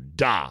Q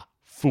Da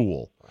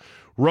Fool.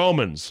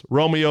 Romans,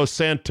 Romeo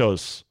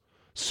Santos,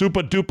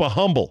 Super Duper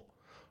Humble,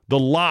 The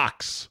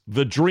Locks,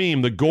 The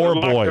Dream, the Gore the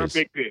Boys. Locks are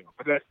a big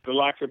deal. The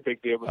Locks are a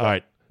big deal. All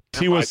right.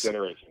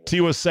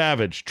 Tiwa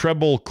Savage,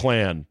 Treble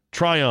Clan,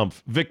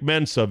 Triumph, Vic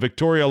Mensa,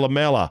 Victoria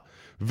Lamela,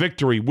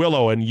 Victory,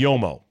 Willow, and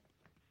Yomo.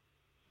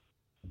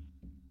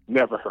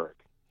 Never heard.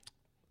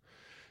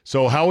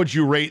 So how would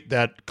you rate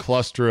that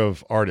cluster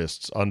of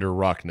artists under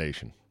Rock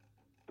Nation?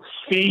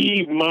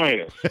 C-.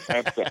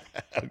 That's it.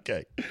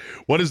 Okay.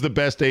 What is the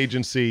best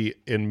agency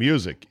in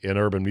music, in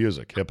urban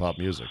music, hip-hop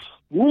music?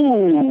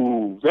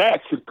 Ooh,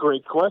 that's a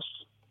great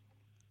question.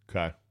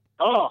 Okay.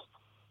 Oh,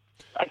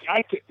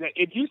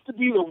 it used to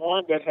be the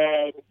one that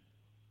had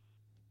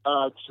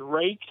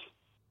Drake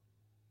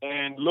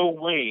and Lil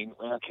Wayne.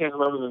 I can't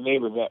remember the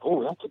name of that.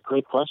 Oh, that's a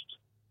great question.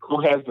 Who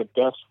has the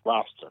best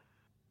roster?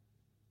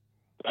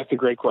 That's a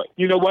great question.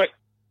 You know what?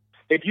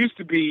 It used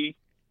to be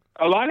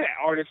a lot of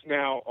artists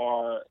now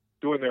are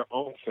doing their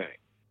own thing.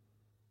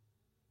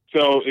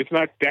 So it's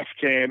not Def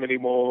Jam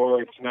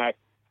anymore. It's not.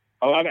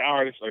 A lot of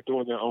artists are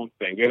doing their own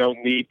thing. They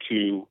don't need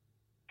to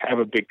have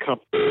a big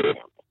company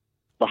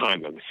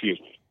behind them. Excuse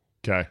me.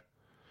 Okay.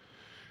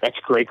 That's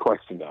a great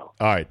question, though.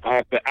 All right.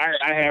 I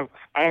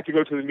have to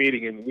go to the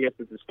meeting and we have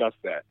to discuss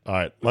that. All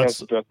right.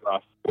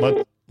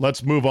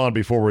 Let's move on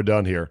before we're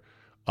done here.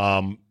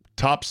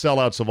 Top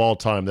sellouts of all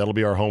time. That'll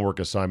be our homework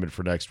assignment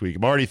for next week.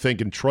 I'm already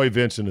thinking Troy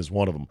Vincent is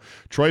one of them.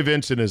 Troy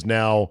Vincent is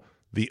now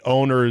the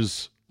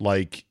owner's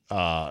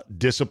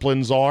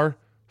discipline czar,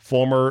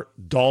 former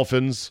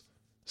Dolphins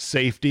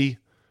safety.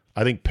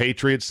 I think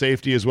Patriots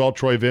safety as well,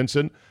 Troy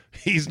Vincent.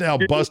 He's now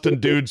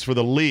busting dudes for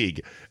the league.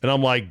 And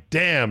I'm like,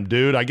 damn,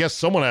 dude, I guess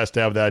someone has to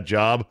have that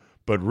job.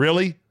 But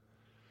really?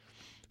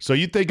 So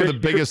you think of the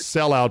biggest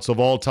sellouts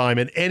of all time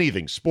in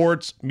anything,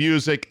 sports,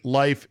 music,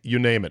 life, you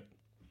name it.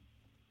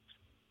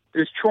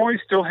 Does Troy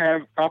still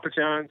have Papa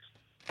John's?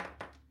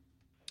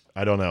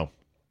 I don't know.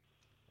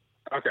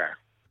 Okay.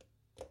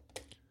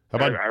 How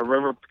about, I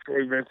remember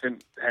Troy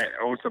Vincent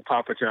owns a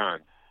Papa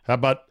John's. How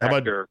about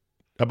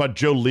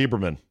Joe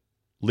Lieberman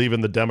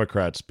leaving the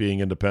Democrats, being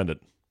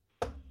independent?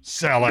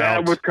 Sellout.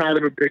 That was kind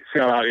of a big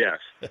sellout,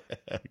 yes.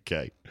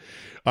 Okay.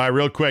 All right,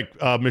 real quick.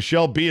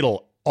 Michelle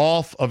Beadle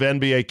off of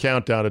NBA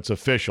Countdown. It's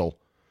official.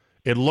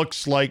 It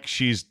looks like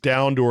she's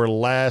down to her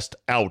last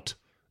out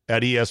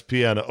at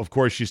ESPN. Of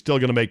course, she's still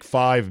going to make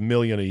 $5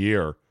 million a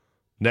year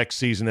next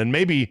season and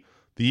maybe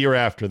the year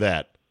after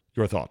that.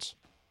 Your thoughts?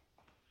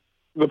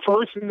 The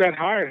person that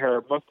hired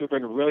her must have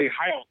been really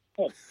high on.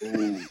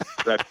 Ooh,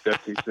 that's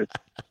too soon.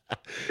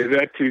 Is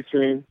that too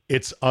soon?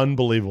 It's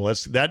unbelievable.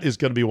 That is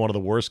going to be one of the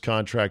worst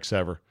contracts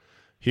ever.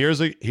 Here's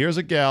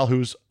a gal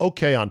who's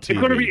okay on TV. It's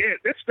going to be it.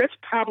 That's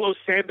Pablo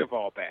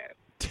Sandoval bad.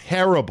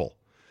 Terrible.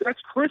 That's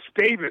Chris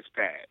Davis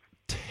bad.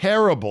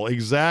 Terrible.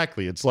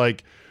 Exactly. It's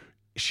like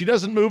she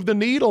doesn't move the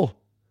needle,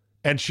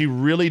 and she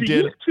really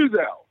did. Used to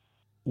though.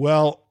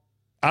 Well,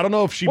 I don't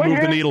know if she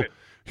moved the needle.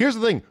 Here's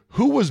the thing: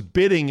 who was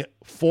bidding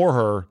for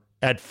her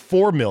at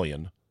 $4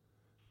 million?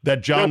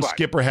 That John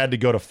Skipper had to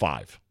go to $5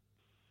 million.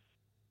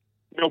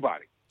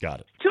 Nobody.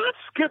 Got it. John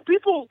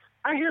Skipper.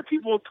 I hear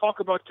people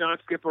talk about John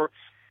Skipper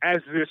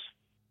as this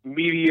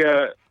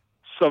media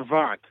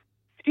savant.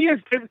 He has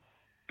been.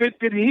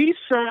 Did he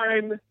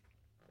sign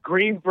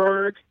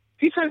Greenberg?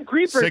 He signed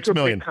Greenberg to a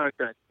big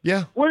contract.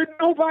 Yeah. Where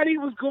nobody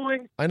was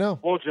going. I know.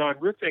 Well, John,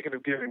 we're thinking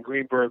of giving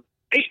Greenberg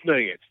 $8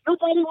 million.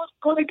 Nobody was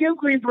going to give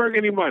Greenberg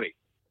any money.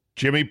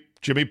 Jimmy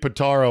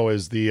Pitaro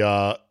is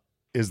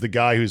the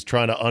guy who's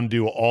trying to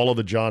undo all of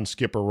the John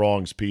Skipper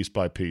wrongs piece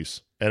by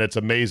piece. And it's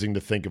amazing to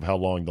think of how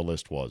long the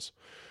list was.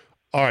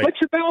 All right. But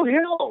Jamel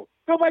Hill.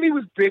 Nobody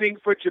was bidding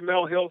for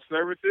Jamel Hill's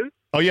services.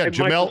 Oh, yeah.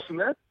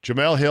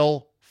 Jamel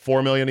Hill,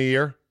 $4 million a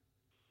year.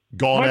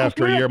 Gone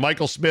after a year.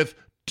 Michael Smith,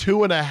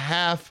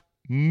 $2.5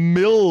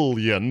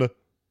 million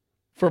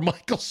for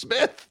Michael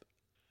Smith.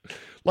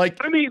 I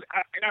mean,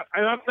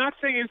 I'm not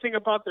saying anything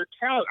about their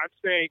talent. I'm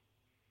saying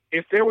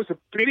if there was a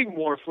bidding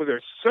war for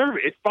their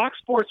service, if Fox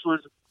Sports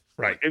was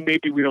right, and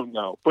maybe we don't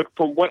know, but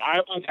from what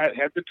I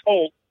have been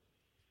told,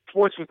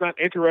 Sports was not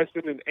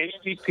interested in any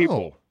of these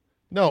people.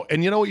 No,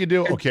 and you know what you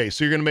do? Okay,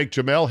 so you're going to make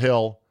Jamel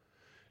Hill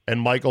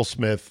and Michael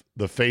Smith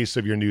the face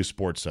of your new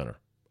sports center.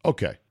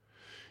 Okay.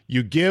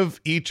 You give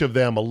each of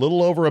them a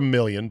little over $1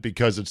 million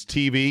because it's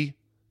TV,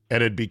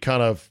 and it'd be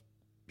kind of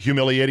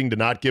humiliating to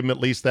not give them at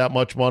least that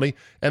much money,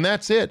 and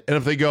that's it. And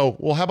if they go,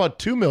 well, how about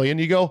 $2 million?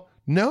 You go,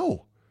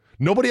 no.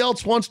 Nobody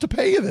else wants to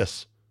pay you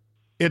this.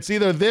 It's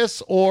either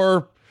this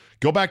or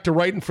go back to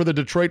writing for the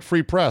Detroit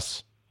Free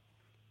Press.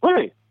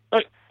 Right.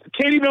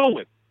 Katie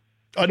Nolan.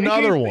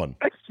 Another one.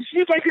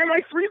 She's like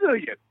 $3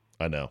 million.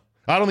 I know.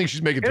 I don't think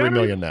she's making $3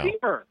 million now.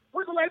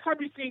 When's the last time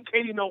you've seen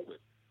Katie Nolan?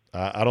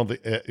 I don't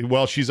think.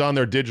 Well, she's on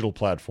their digital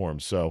platform,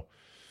 so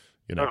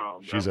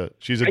she's a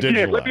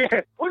digital.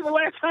 When's the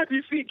last time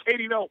you've seen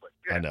Katie Nolan?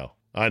 Yeah.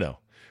 I know.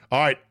 All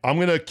right, I'm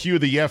going to cue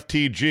the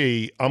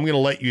FTG. I'm going to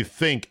let you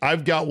think.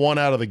 I've got one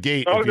out of the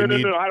gate. Oh, no,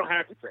 I don't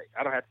have to say.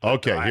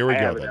 Okay, here we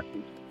go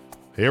then.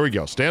 Here we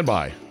go. Stand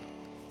by.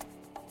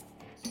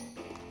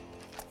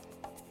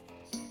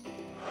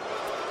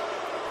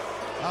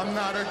 I'm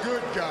not a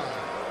good guy.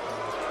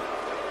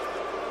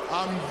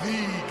 I'm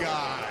the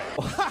guy.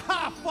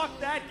 Fuck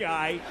that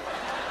guy.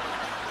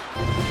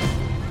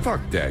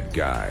 Fuck that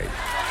guy.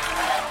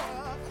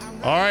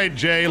 All right,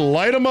 Jay,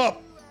 light him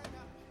up.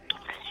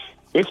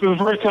 This is the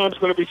first time it's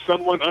going to be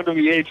someone under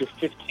the age of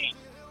 15.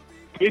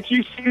 Did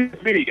you see the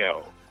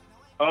video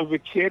of the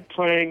kid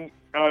playing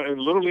in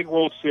Little League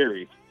World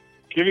Series,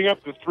 giving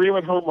up the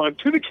 3-run home run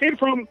to the kid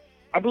from,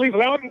 I believe,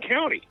 Loudoun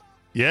County?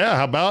 Yeah,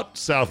 how about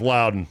South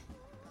Loudon?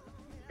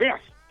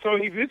 Yes. So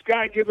this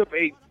guy gives up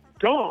a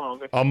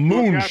dong. A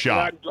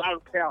moonshot.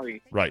 Loudoun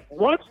County. Right.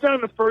 Once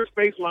down the first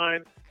base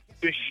line,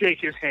 to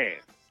shake his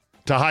hand.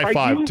 To high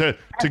five, to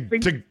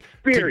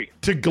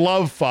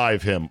glove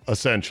five him,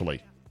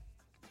 essentially.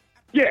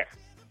 Yeah.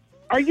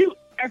 Are you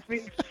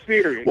effing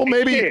serious? Well,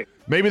 maybe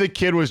the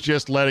kid was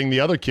just letting the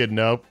other kid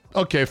know,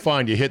 okay,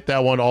 fine, you hit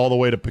that one all the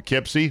way to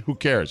Poughkeepsie. Who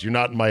cares? You're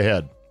not in my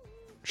head.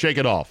 Shake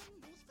it off.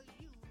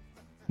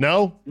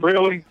 No?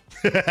 Really?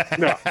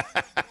 No.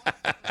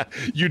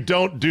 You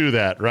don't do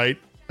that, right?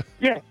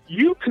 Yeah,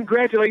 you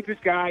congratulate this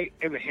guy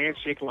in the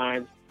handshake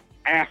line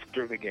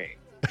after the game.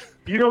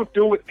 You don't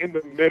do it in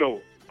the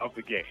middle of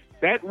the game.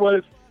 That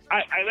was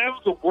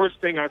the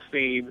worst thing I've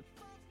seen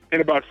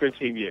in about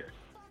 15 years.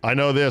 I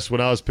know this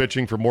when I was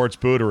pitching for Mort's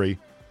Bootery,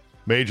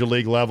 Major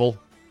League level,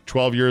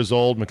 12 years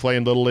old,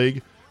 McLean Little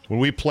League. When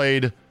we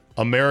played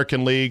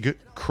American League,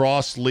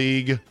 Cross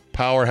League,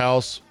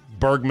 Powerhouse,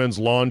 Bergman's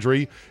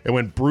Laundry, and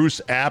when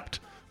Bruce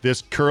Apt,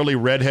 this curly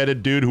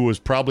redheaded dude who was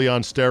probably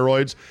on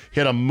steroids,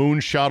 hit a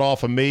moonshot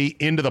off of me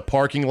into the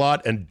parking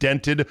lot and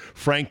dented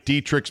Frank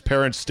Dietrich's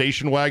parents'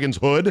 station wagon's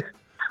hood,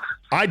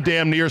 I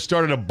damn near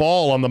started a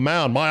ball on the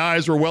mound. My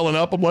eyes were welling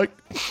up. I'm like,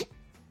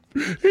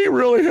 he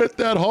really hit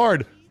that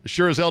hard.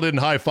 Sure as hell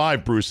didn't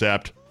high-five Bruce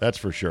Apt. That's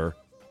for sure.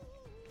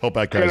 Hope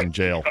that guy's in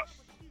jail.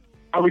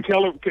 Are we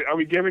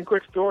giving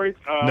quick stories?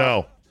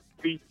 No.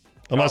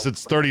 Unless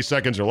it's 30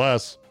 seconds or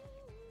less.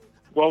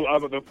 Well,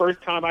 the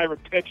first time I ever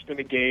pitched in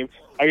a game,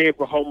 I gave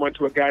a home run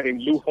to a guy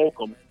named Lou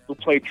Holcomb, who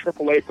played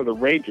AAA for the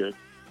Rangers.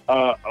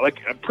 I'm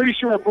pretty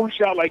sure a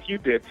moonshot like you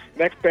did.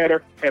 Next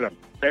batter, hit him.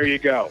 There you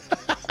go.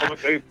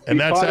 And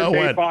that's how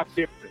it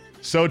went.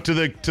 So to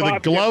the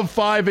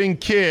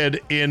glove-fiving kid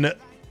in the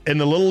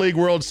Little League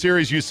World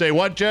Series, you say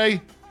what,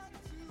 Jay?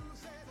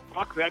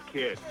 Fuck that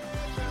kid.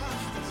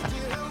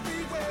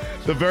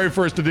 The very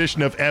first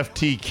edition of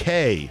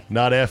FTK,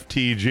 not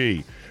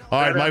FTG.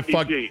 All right,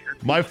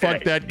 my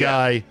fuck that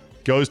guy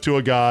goes to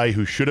a guy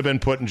who should have been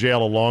put in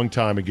jail a long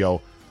time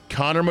ago.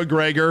 Conor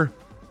McGregor,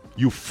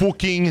 you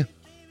fucking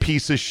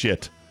piece of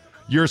shit.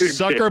 You're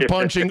sucker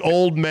punching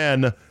old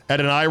men at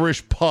an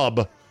Irish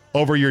pub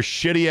over your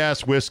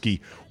shitty-ass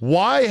whiskey.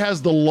 Why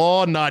has the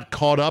law not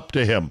caught up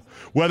to him?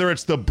 Whether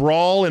it's the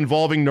brawl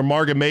involving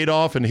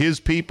Nurmagomedov and his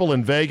people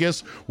in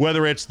Vegas,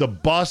 whether it's the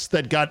bus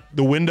that got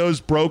the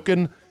windows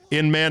broken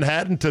in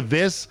Manhattan to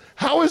this,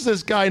 how is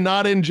this guy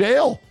not in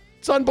jail?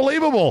 It's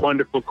unbelievable.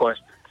 Wonderful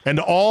question. And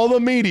all the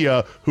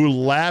media who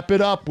lap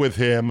it up with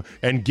him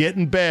and get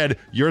in bed,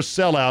 you're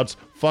sellouts.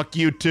 Fuck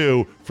you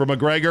too. For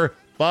McGregor,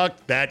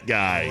 fuck that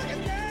guy.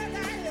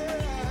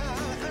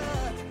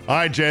 All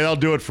right, Jay, that'll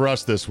do it for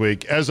us this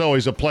week. As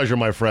always, a pleasure,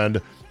 my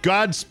friend.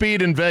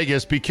 Godspeed in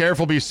Vegas. Be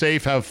careful, be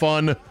safe, have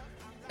fun,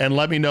 and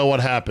let me know what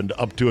happened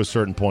up to a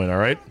certain point, all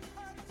right?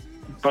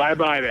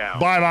 Bye-bye now.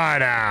 Bye-bye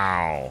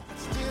now.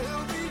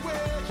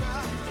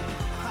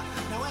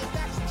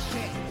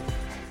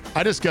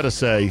 I just got to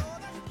say,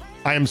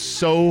 I am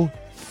so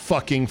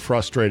fucking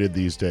frustrated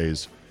these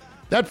days.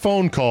 That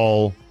phone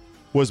call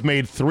was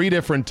made 3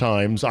 different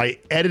times. I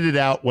edited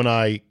out when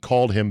I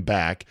called him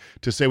back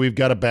to say we've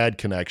got a bad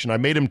connection. I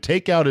made him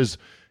take out his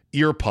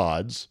ear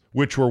pods,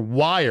 which were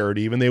wired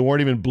even. They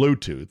weren't even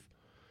Bluetooth.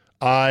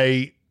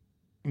 I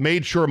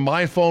made sure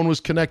my phone was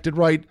connected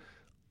right.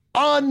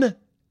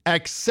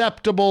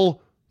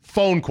 Unacceptable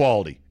phone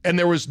quality. And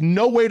there was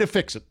no way to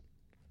fix it.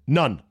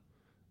 None.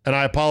 And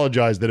I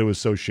apologize that it was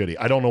so shitty.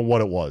 I don't know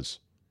what it was.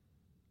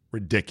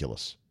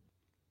 Ridiculous.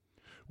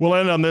 We'll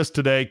end on this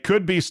today.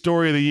 Could be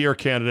Story of the Year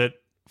candidate,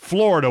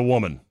 Florida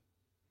woman.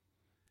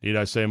 Need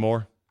I say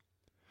more?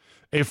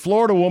 A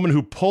Florida woman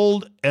who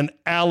pulled an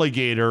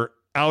alligator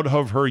out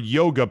of her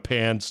yoga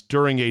pants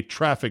during a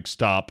traffic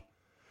stop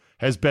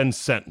has been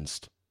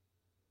sentenced.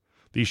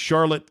 The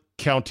Charlotte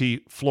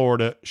County,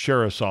 Florida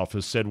Sheriff's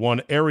Office said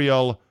one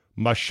Ariel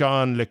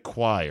Machan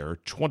Lequire,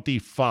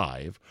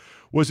 25,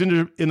 was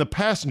in the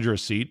passenger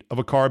seat of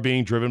a car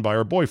being driven by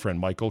her boyfriend,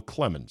 Michael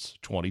Clemens,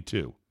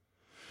 22.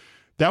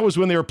 That was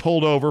when they were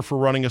pulled over for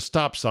running a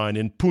stop sign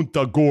in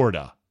Punta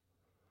Gorda.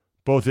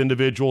 Both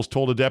individuals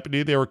told a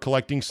deputy they were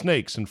collecting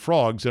snakes and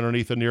frogs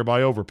underneath a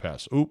nearby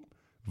overpass.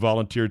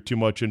 Volunteered too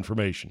much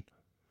information.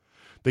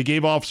 They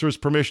gave officers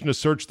permission to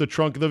search the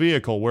trunk of the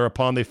vehicle,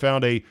 whereupon they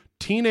found a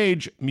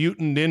Teenage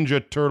Mutant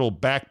Ninja Turtle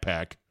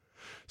backpack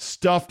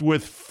stuffed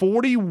with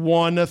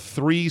 41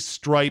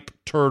 3-stripe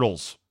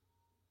turtles.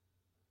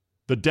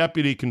 The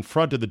deputy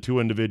confronted the 2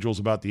 individuals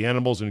about the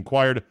animals and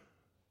inquired,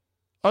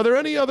 "Are there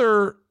any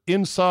other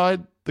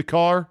inside the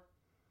car?"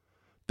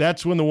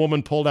 That's when the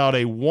woman pulled out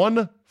a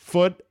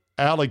 1-foot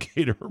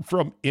alligator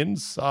from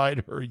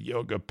inside her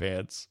yoga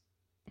pants.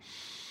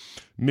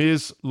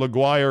 Ms.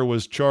 LaGuire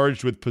was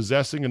charged with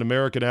possessing an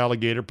American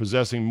alligator,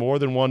 possessing more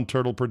than one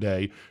turtle per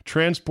day,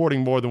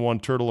 transporting more than one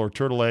turtle or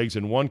turtle eggs,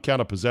 and one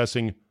count of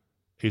possessing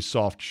a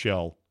soft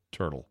shell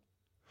turtle.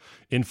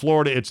 In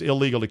Florida, it's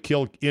illegal to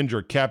kill,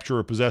 injure, capture,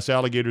 or possess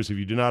alligators if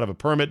you do not have a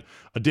permit.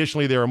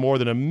 Additionally, there are more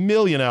than 1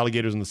 million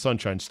alligators in the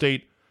Sunshine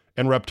State,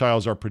 and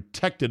reptiles are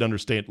protected under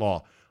state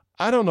law.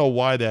 I don't know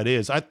why that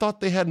is. I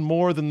thought they had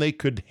more than they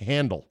could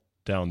handle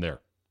down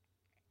there.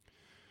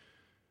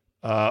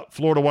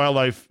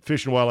 Florida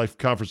Fish and Wildlife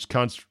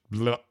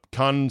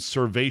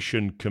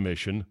Conservation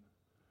Commission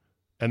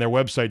and their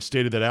website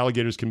stated that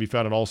alligators can be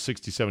found in all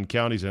 67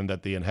 counties and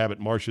that they inhabit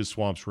marshes,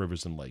 swamps,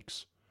 rivers, and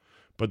lakes.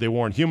 But they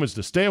warn humans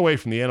to stay away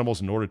from the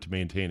animals in order to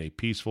maintain a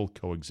peaceful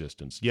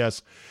coexistence.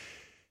 Yes,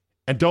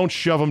 and don't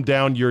shove them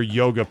down your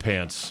yoga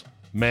pants,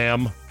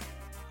 ma'am.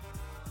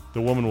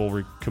 The woman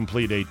will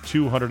complete a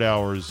 200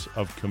 hours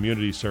of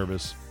community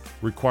service,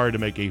 required to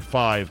make a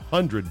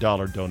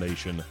 $500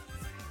 donation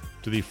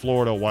to the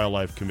Florida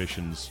Wildlife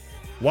Commission's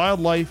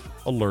Wildlife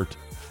Alert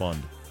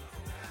Fund.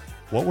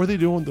 What were they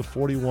doing with the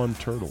 41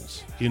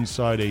 turtles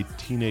inside a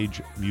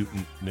Teenage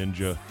Mutant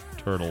Ninja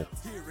Turtle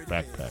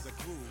backpack?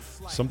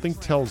 Something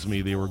tells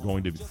me they were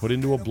going to be put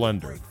into a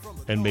blender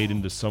and made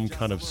into some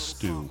kind of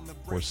stew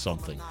or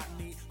something.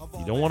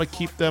 You don't want to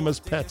keep them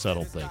as pets, I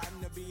don't think.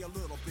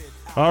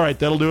 All right,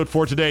 that'll do it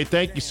for today.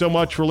 Thank you so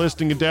much for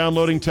listening and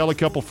downloading. Tell a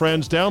couple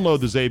friends. Download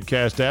the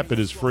CzabeCast app. It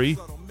is free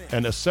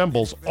and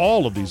assembles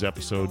all of these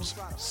episodes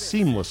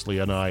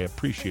seamlessly, and I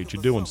appreciate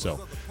you doing so.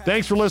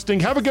 Thanks for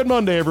listening. Have a good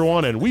Monday,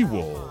 everyone, and we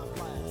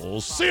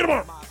will see you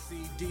tomorrow.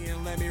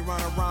 Let me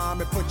run around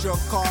and put your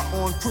car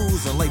on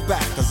cruise and lay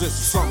back, cause it's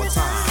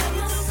summertime.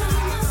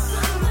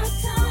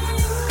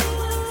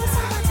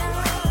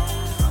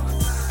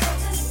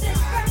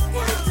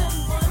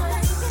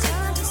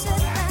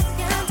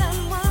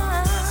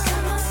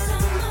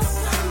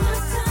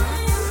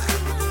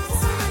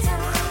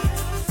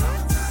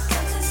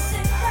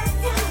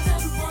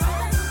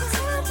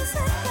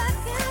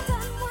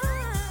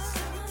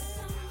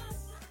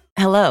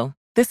 Hello,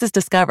 this is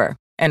Discover,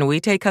 and we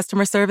take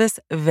customer service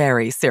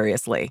very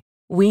seriously.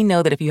 We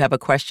know that if you have a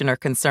question or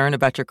concern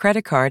about your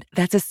credit card,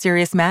 that's a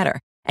serious matter,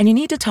 and you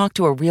need to talk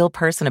to a real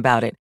person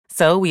about it.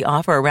 So we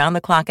offer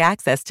around-the-clock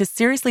access to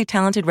seriously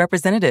talented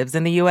representatives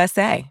in the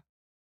USA.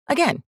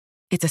 Again,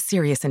 it's a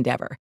serious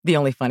endeavor. The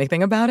only funny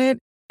thing about it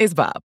is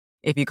Bob.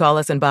 If you call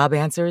us and Bob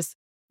answers,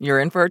 you're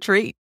in for a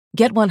treat.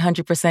 Get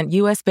 100%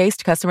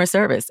 US-based customer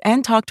service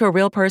and talk to a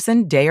real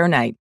person day or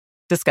night.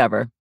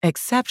 Discover.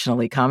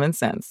 Exceptionally common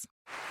sense.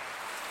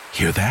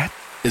 Hear that?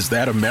 Is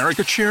that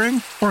America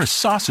cheering or a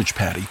sausage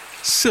patty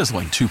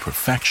sizzling to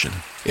perfection?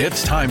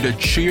 It's time to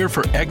cheer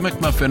for Egg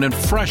McMuffin and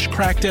fresh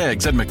cracked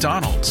eggs at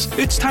McDonald's.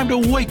 It's time to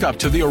wake up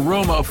to the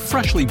aroma of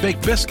freshly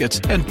baked biscuits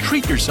and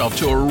treat yourself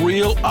to a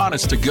real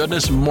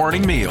honest-to-goodness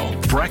morning meal.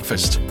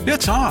 Breakfast,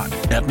 it's on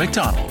at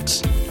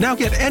McDonald's. Now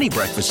get any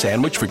breakfast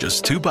sandwich for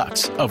just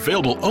 $2.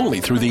 Available only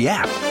through the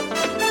app.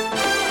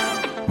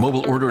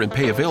 Mobile order and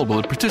pay available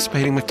at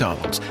participating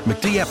McDonald's.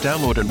 McD app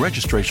download and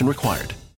registration required.